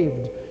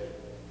saved.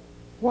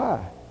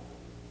 Why?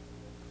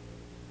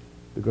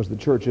 because the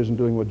church isn't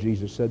doing what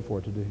Jesus said for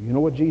it to do. You know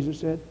what Jesus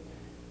said?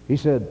 He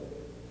said,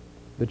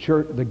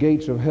 the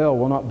gates of hell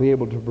will not be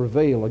able to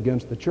prevail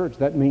against the church.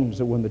 That means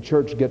that when the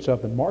church gets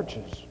up and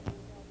marches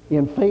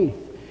in faith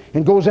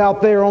and goes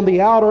out there on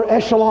the outer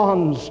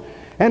echelons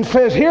and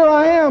says, here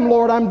I am,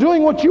 Lord, I'm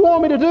doing what you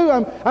want me to do.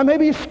 I may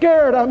be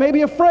scared, I may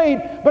be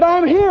afraid, but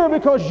I'm here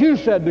because you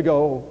said to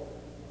go.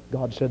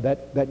 God said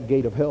that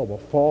gate of hell will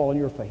fall on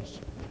your face.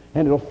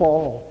 And it'll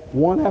fall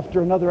one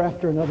after another,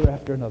 after another,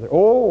 after another.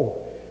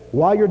 Oh,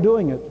 while you're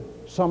doing it,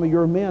 some of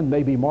your men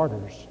may be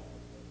martyrs.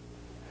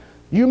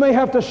 You may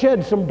have to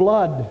shed some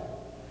blood,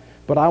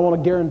 but I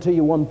want to guarantee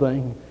you one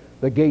thing.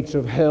 The gates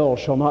of hell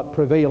shall not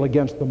prevail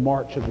against the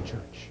march of the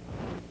church.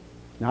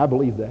 Now, I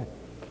believe that.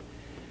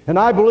 And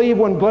I believe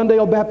when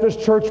Glendale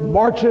Baptist Church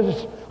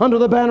marches under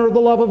the banner of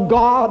the love of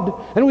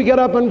God, and we get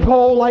up and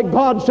go like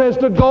God says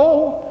to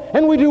go,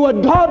 and we do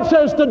what God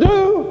says to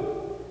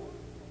do,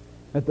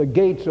 that the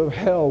gates of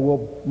hell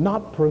will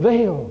not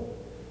prevail.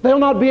 They'll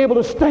not be able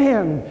to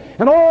stand,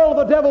 and all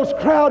the devil's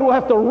crowd will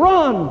have to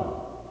run.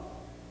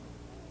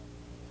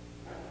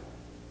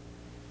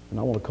 And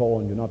I want to call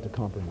on you not to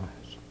compromise.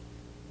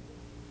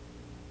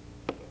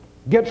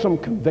 Get some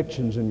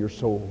convictions in your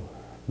soul.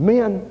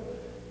 Men,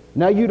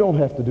 now you don't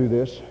have to do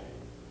this,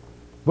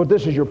 but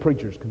this is your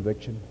preacher's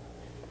conviction.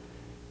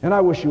 And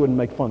I wish you wouldn't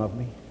make fun of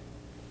me.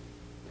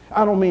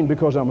 I don't mean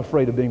because I'm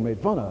afraid of being made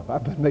fun of.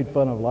 I've been made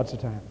fun of lots of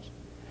times.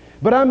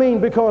 But I mean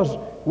because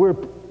we're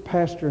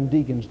pastor and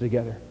deacons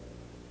together.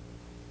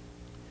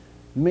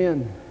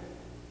 Men,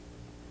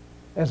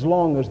 as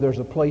long as there's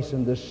a place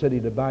in this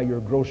city to buy your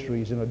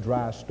groceries in a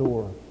dry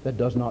store that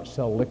does not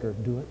sell liquor,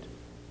 do it.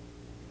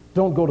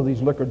 Don't go to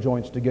these liquor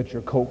joints to get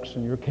your Cokes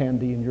and your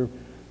candy and your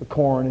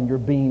corn and your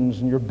beans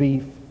and your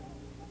beef.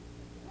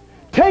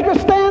 Take a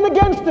stand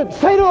against it.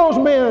 Say to those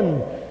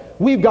men,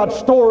 we've got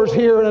stores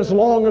here, and as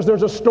long as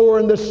there's a store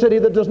in this city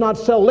that does not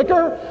sell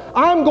liquor,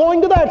 I'm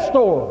going to that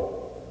store.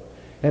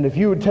 And if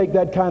you would take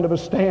that kind of a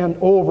stand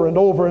over and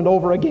over and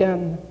over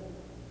again,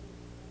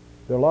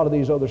 there are a lot of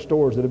these other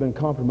stores that have been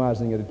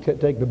compromising it to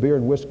take the beer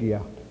and whiskey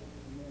out.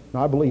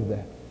 Now, I believe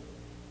that.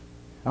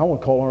 I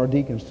want to call on our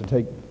deacons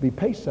to be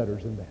pace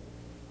setters in that.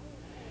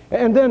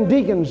 And then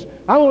deacons,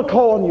 I want to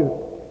call on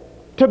you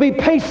to be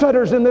pace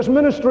setters in this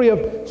ministry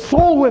of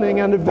soul winning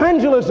and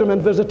evangelism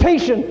and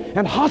visitation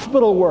and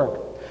hospital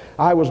work.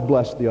 I was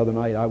blessed the other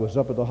night. I was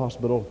up at the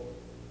hospital,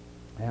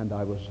 and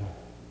I don't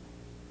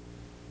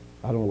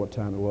know what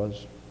time it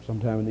was,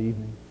 sometime in the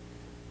evening.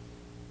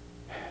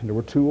 And there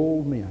were two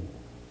old men.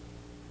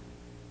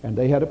 And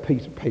they had a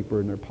piece of paper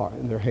in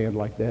their hand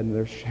like that, and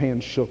their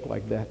hands shook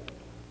like that.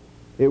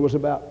 It was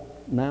about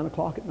 9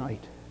 o'clock at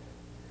night.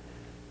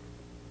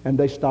 And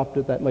they stopped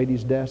at that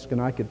lady's desk, and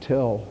I could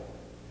tell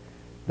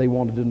they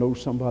wanted to know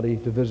somebody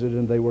to visit,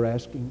 and they were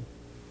asking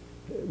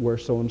where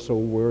so-and-so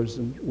was.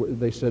 And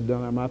they said,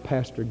 my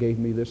pastor gave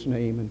me this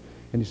name.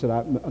 And he said,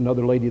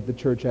 another lady at the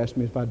church asked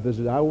me if I'd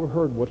visit. I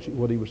overheard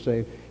what he was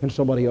saying. And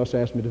somebody else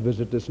asked me to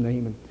visit this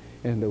name.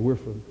 And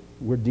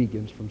we're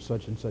deacons from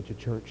such and such a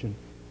church. And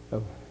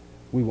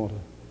we want to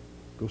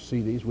go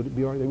see these. Would it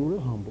be all right? They were real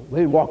humble. They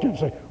didn't walk in and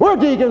say, we're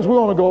deacons, we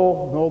want to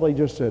go. No, they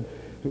just said,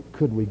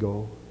 could we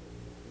go?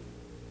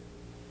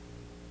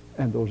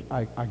 And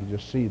I could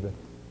just see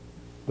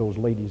those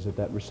ladies at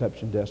that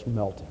reception desk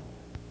melting.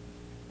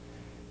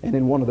 And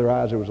in one of their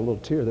eyes there was a little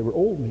tear. They were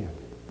old men.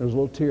 There was a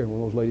little tear in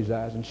one of those ladies'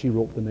 eyes, and she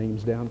wrote the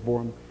names down for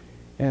them.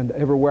 And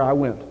everywhere I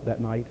went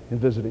that night in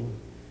visiting,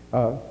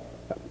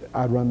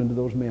 I'd run into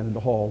those men in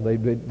the hall.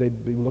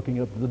 They'd be looking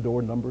up the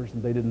door numbers,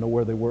 and they didn't know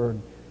where they were.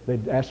 And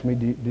they'd ask me,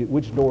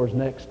 which door is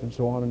next, and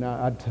so on. And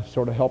I'd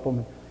sort of help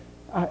them.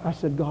 I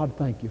said, God,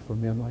 thank you for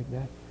men like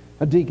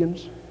that.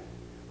 Deacons,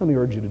 let me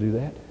urge you to do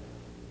that.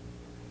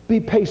 Be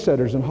pace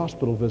setters in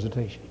hospital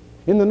visitation,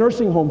 in the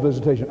nursing home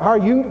visitation. Our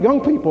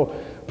young people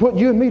put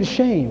you and me to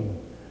shame.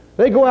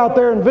 They go out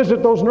there and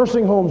visit those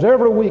nursing homes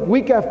every week,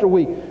 week after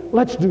week.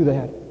 Let's do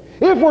that.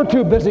 If we're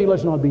too busy,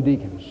 let's not be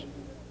deacons.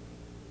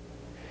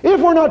 If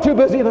we're not too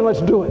busy, then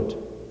let's do it.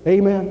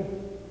 Amen?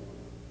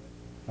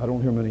 I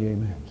don't hear many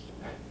amens.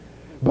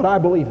 But I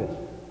believe it.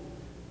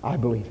 I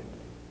believe it.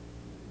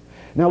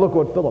 Now look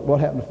what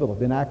happened to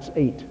Philip in Acts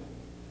 8.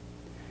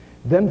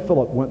 Then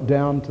Philip went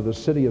down to the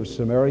city of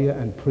Samaria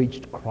and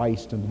preached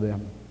Christ unto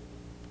them.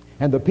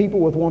 And the people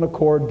with one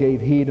accord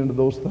gave heed unto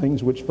those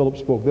things which Philip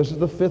spoke. This is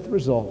the fifth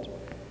result.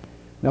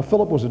 Now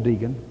Philip was a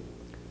deacon,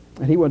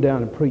 and he went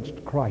down and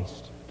preached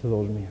Christ to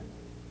those men.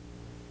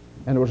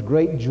 And there was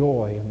great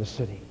joy in the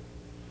city.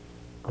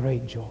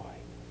 Great joy.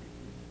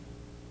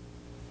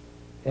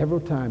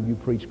 Every time you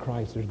preach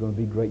Christ, there's going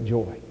to be great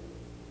joy.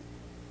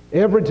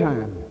 Every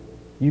time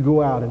you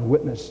go out and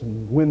witness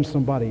and win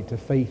somebody to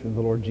faith in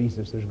the Lord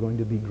Jesus, there's going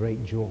to be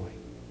great joy.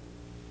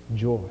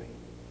 Joy.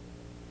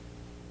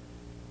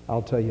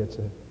 I'll tell you, it's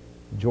a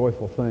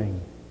joyful thing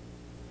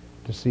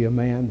to see a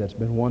man that's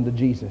been won to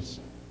Jesus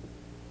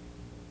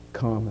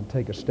come and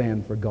take a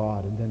stand for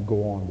God and then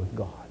go on with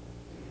God.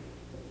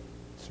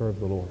 Serve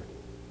the Lord.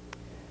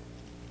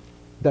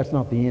 That's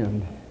not the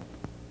end.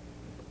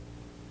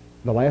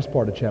 The last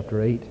part of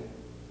chapter 8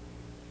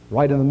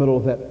 Right in the middle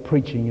of that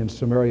preaching in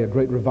Samaria, a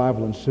great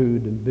revival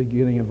ensued, and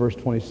beginning in verse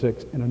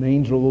 26, and an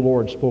angel of the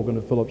Lord spoke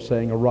unto Philip,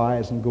 saying,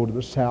 Arise and go to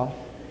the south,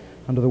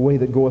 unto the way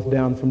that goeth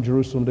down from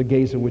Jerusalem to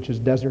Gaza, which is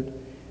desert.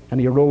 And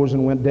he arose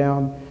and went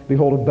down.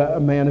 Behold, a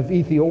man of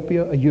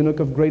Ethiopia, a eunuch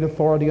of great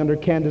authority under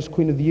Candace,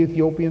 queen of the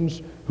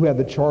Ethiopians, who had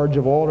the charge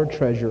of all her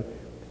treasure,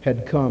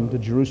 had come to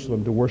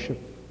Jerusalem to worship.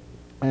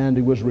 And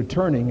he was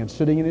returning and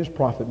sitting in his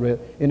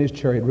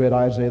chariot, read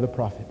Isaiah the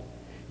prophet.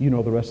 You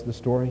know the rest of the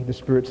story. The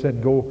Spirit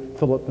said, Go,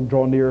 Philip, and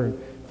draw near. And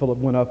Philip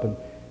went up, and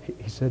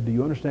he said, Do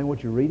you understand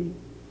what you're reading?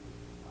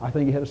 I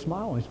think he had a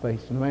smile on his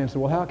face. And the man said,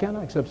 Well, how can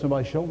I, except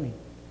somebody show me?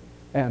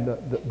 And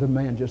the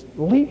man just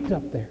leaped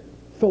up there.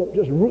 Philip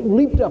just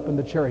leaped up in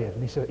the chariot,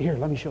 and he said, Here,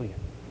 let me show you.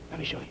 Let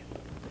me show you.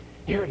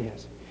 Here it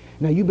is.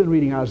 Now, you've been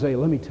reading Isaiah.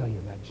 Let me tell you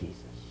about Jesus.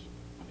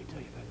 Let me tell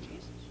you about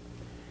Jesus.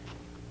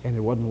 And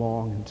it wasn't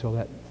long until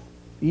that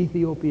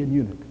Ethiopian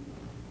eunuch,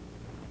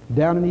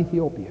 down in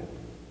Ethiopia,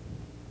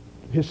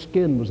 his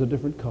skin was a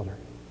different color.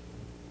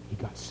 He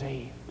got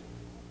saved.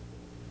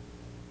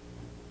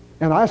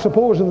 And I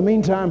suppose in the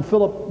meantime,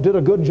 Philip did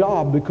a good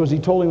job because he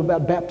told him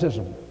about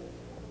baptism.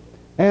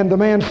 And the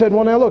man said,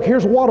 Well, now look,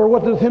 here's water.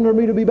 What doth hinder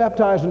me to be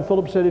baptized? And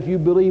Philip said, If you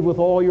believe with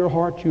all your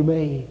heart, you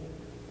may.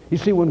 You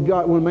see, when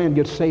a man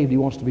gets saved, he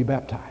wants to be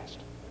baptized.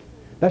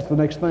 That's the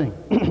next thing.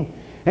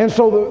 And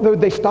so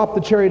they stopped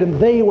the chariot, and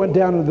they went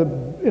down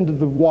into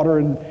the water,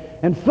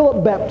 and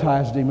Philip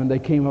baptized him, and they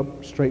came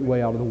up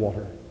straightway out of the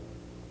water.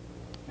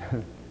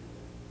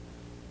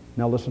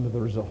 Now listen to the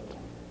result.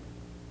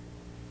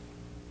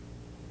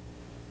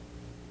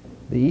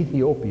 The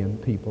Ethiopian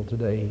people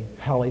today,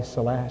 Haile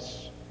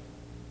Selassie,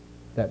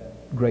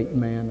 that great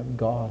man of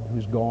God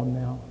who's gone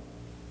now.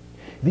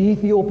 The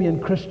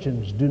Ethiopian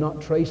Christians do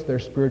not trace their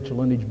spiritual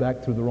lineage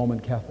back through the Roman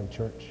Catholic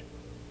Church.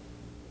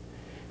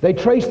 They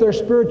trace their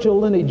spiritual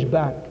lineage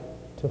back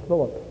to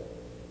Philip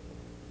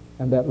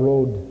and that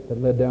road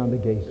that led down to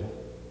Gaza.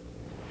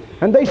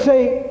 And they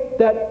say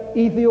that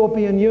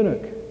Ethiopian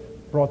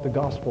eunuch brought the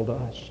gospel to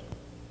us.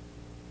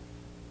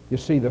 You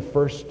see, the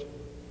first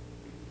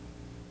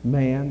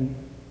man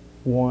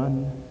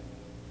won,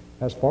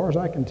 as far as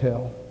I can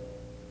tell,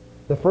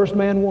 the first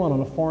man won on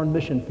a foreign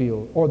mission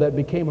field, or that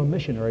became a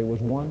missionary, was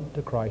won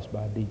to Christ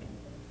by a deacon.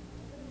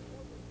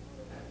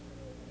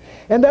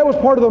 And that was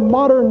part of the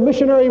modern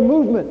missionary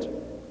movement.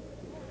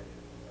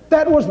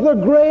 That was the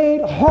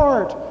great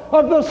heart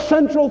of the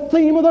central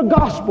theme of the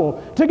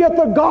gospel, to get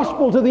the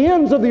gospel to the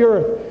ends of the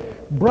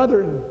earth.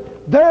 Brethren,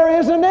 there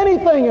isn't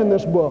anything in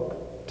this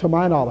book, to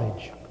my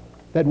knowledge,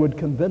 that would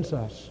convince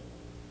us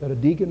that a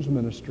deacon's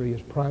ministry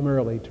is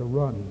primarily to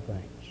run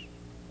things.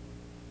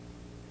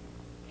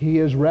 He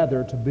is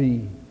rather to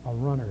be a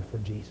runner for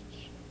Jesus.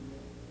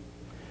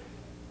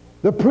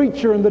 The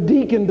preacher and the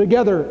deacon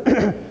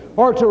together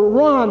are to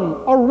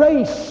run a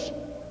race,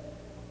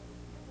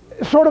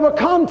 sort of a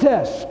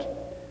contest,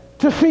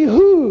 to see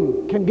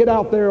who can get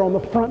out there on the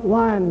front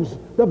lines,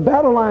 the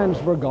battle lines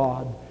for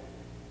God,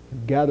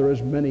 and gather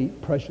as many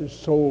precious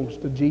souls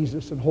to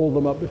Jesus and hold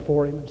them up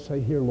before Him and say,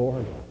 Here,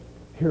 Lord,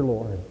 here,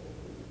 Lord,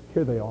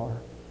 here they are.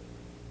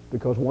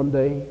 Because one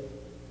day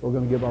we're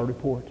going to give our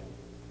report.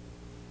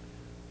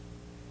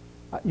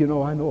 You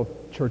know, I know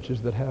of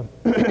churches that have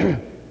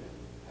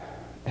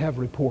have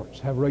reports,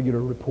 have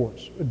regular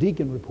reports,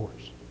 deacon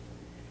reports.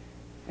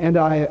 And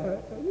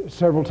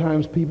several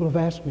times people have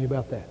asked me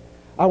about that.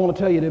 I want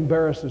to tell you, it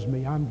embarrasses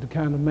me. I'm the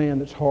kind of man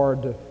that's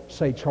hard to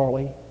say,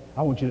 Charlie,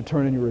 I want you to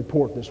turn in your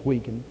report this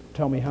week and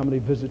tell me how many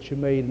visits you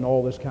made and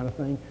all this kind of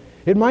thing.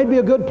 It might be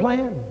a good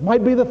plan,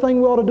 might be the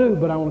thing we ought to do,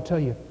 but I want to tell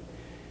you,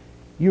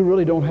 you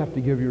really don't have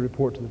to give your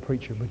report to the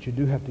preacher, but you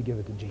do have to give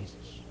it to Jesus.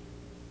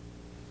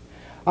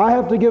 I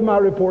have to give my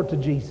report to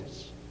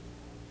Jesus.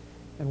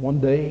 And one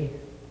day,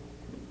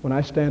 when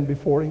I stand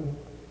before Him,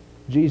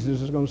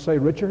 Jesus is going to say,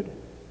 Richard,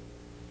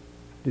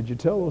 did you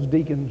tell those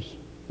deacons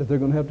that they're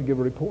going to have to give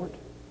a report?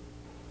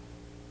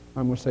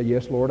 I'm going to say,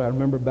 yes, Lord. I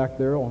remember back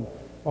there on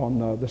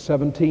the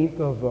 17th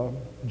of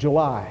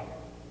July.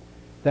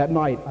 That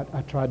night,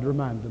 I tried to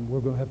remind them, we're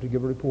going to have to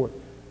give a report.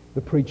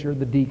 The preacher,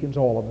 the deacons,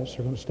 all of us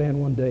are going to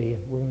stand one day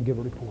and we're going to give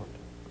a report.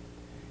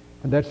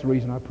 And that's the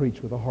reason I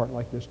preach with a heart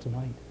like this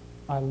tonight.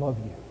 I love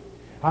you.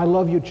 I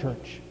love you,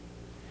 church.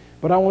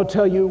 But I want to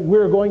tell you,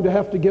 we're going to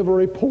have to give a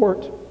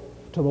report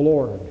to the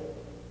Lord.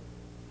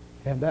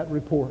 And that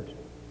report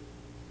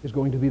is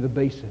going to be the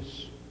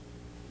basis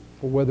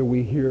for whether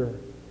we hear,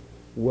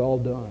 well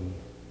done,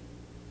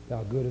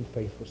 thou good and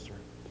faithful servant.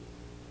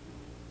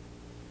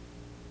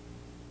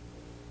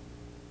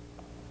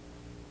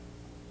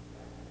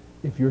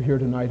 If you're here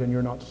tonight and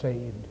you're not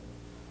saved,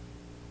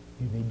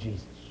 you need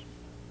Jesus.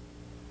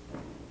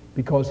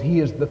 Because He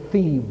is the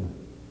theme.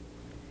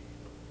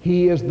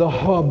 He is the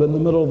hub in the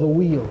middle of the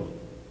wheel.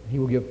 He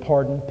will give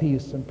pardon,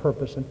 peace, and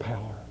purpose and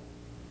power.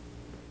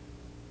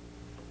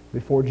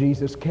 Before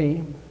Jesus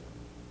came,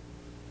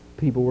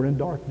 people were in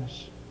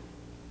darkness.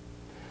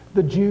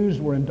 The Jews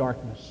were in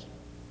darkness.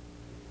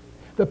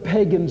 The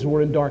pagans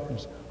were in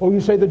darkness. Oh,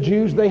 you say the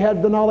Jews, they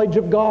had the knowledge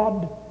of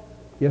God?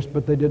 Yes,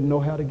 but they didn't know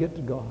how to get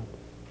to God.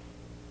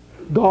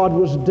 God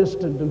was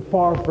distant and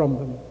far from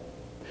them.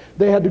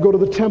 They had to go to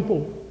the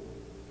temple.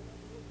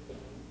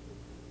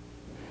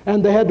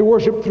 And they had to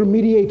worship through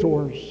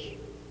mediators.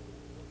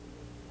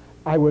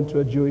 I went to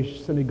a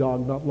Jewish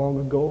synagogue not long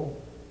ago,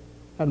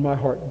 and my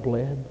heart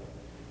bled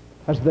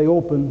as they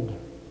opened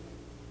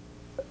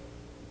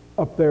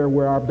up there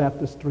where our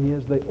baptistry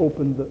is. They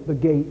opened the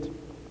gate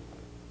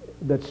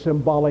that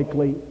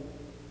symbolically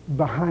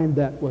behind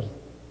that was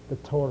the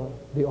Torah,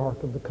 the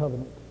Ark of the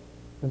Covenant,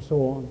 and so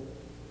on.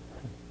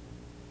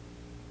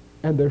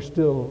 And they're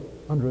still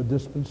under a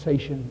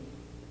dispensation.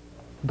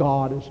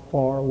 God is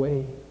far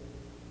away.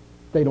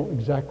 They don't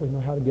exactly know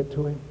how to get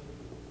to Him.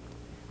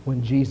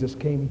 When Jesus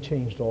came, He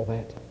changed all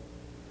that.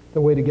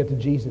 The way to get to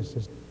Jesus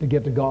is to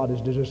get to God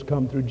is to just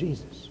come through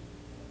Jesus.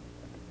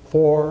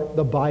 For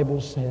the Bible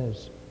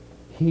says,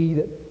 He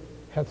that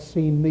hath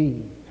seen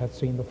me hath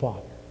seen the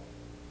Father.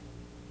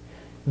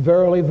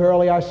 Verily,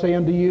 verily, I say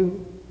unto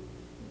you,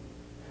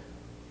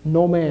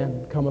 no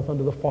man cometh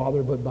unto the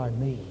Father but by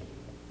me.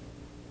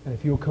 And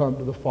if you'll come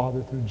to the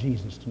Father through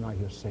Jesus tonight,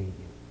 He'll save you.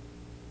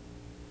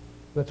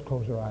 Let's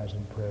close our eyes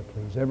in prayer,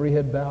 please. Every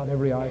head bowed,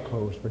 every eye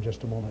closed for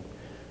just a moment.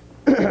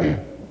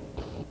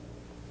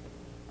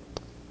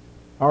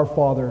 Our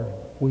Father,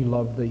 we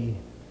love Thee,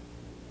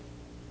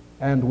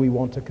 and we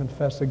want to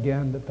confess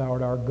again that Thou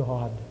art our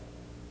God.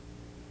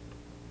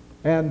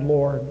 And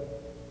Lord,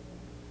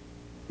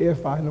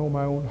 if I know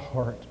my own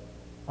heart,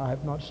 I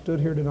have not stood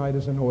here tonight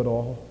as a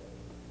know-it-all.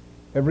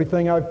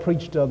 Everything I've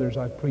preached to others,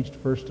 I've preached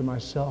first to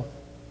myself.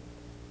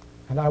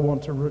 And I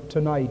want to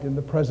tonight, in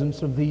the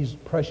presence of these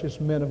precious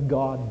men of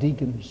God,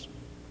 deacons,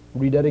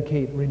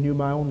 rededicate, renew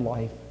my own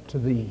life to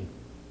Thee,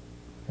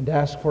 and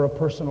ask for a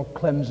personal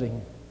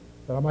cleansing,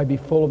 that I might be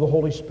full of the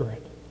Holy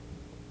Spirit.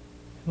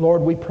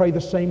 Lord, we pray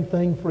the same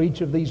thing for each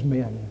of these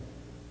men,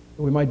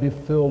 that we might be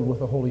filled with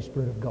the Holy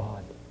Spirit of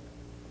God.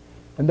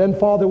 And then,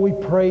 Father, we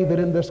pray that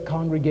in this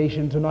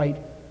congregation tonight,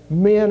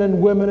 men and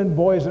women and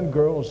boys and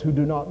girls who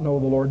do not know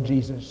the Lord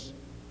Jesus,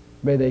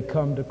 may they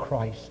come to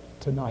Christ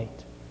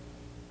tonight.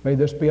 May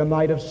this be a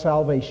night of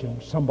salvation.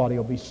 Somebody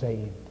will be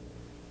saved.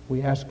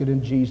 We ask it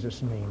in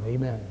Jesus' name.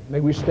 Amen. May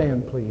we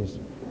stand, please.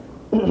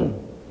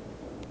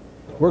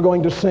 We're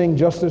going to sing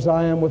Just As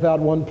I Am without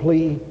one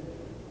plea.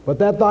 But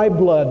that Thy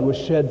blood was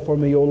shed for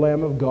me, O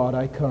Lamb of God,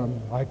 I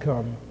come, I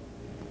come.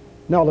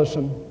 Now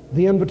listen,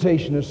 the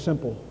invitation is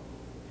simple.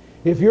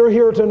 If you're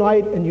here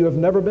tonight and you have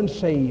never been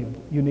saved,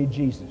 you need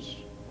Jesus.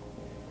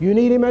 You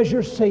need Him as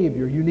your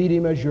Savior. You need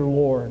Him as your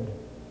Lord.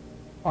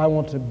 I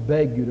want to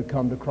beg you to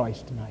come to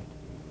Christ tonight.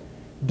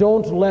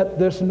 Don't let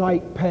this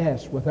night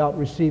pass without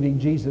receiving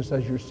Jesus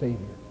as your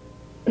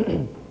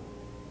Savior.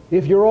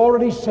 If you're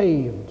already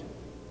saved,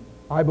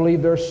 I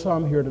believe there's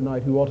some here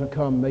tonight who ought to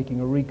come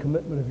making a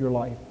recommitment of your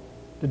life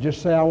to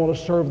just say, I want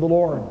to serve the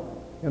Lord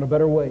in a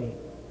better way.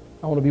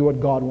 I want to be what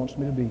God wants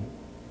me to be.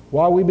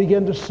 While we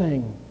begin to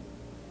sing,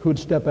 who'd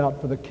step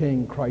out for the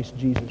King, Christ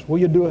Jesus? Will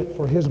you do it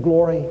for His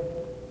glory?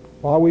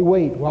 While we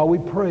wait, while we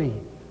pray,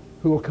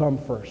 who will come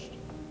first?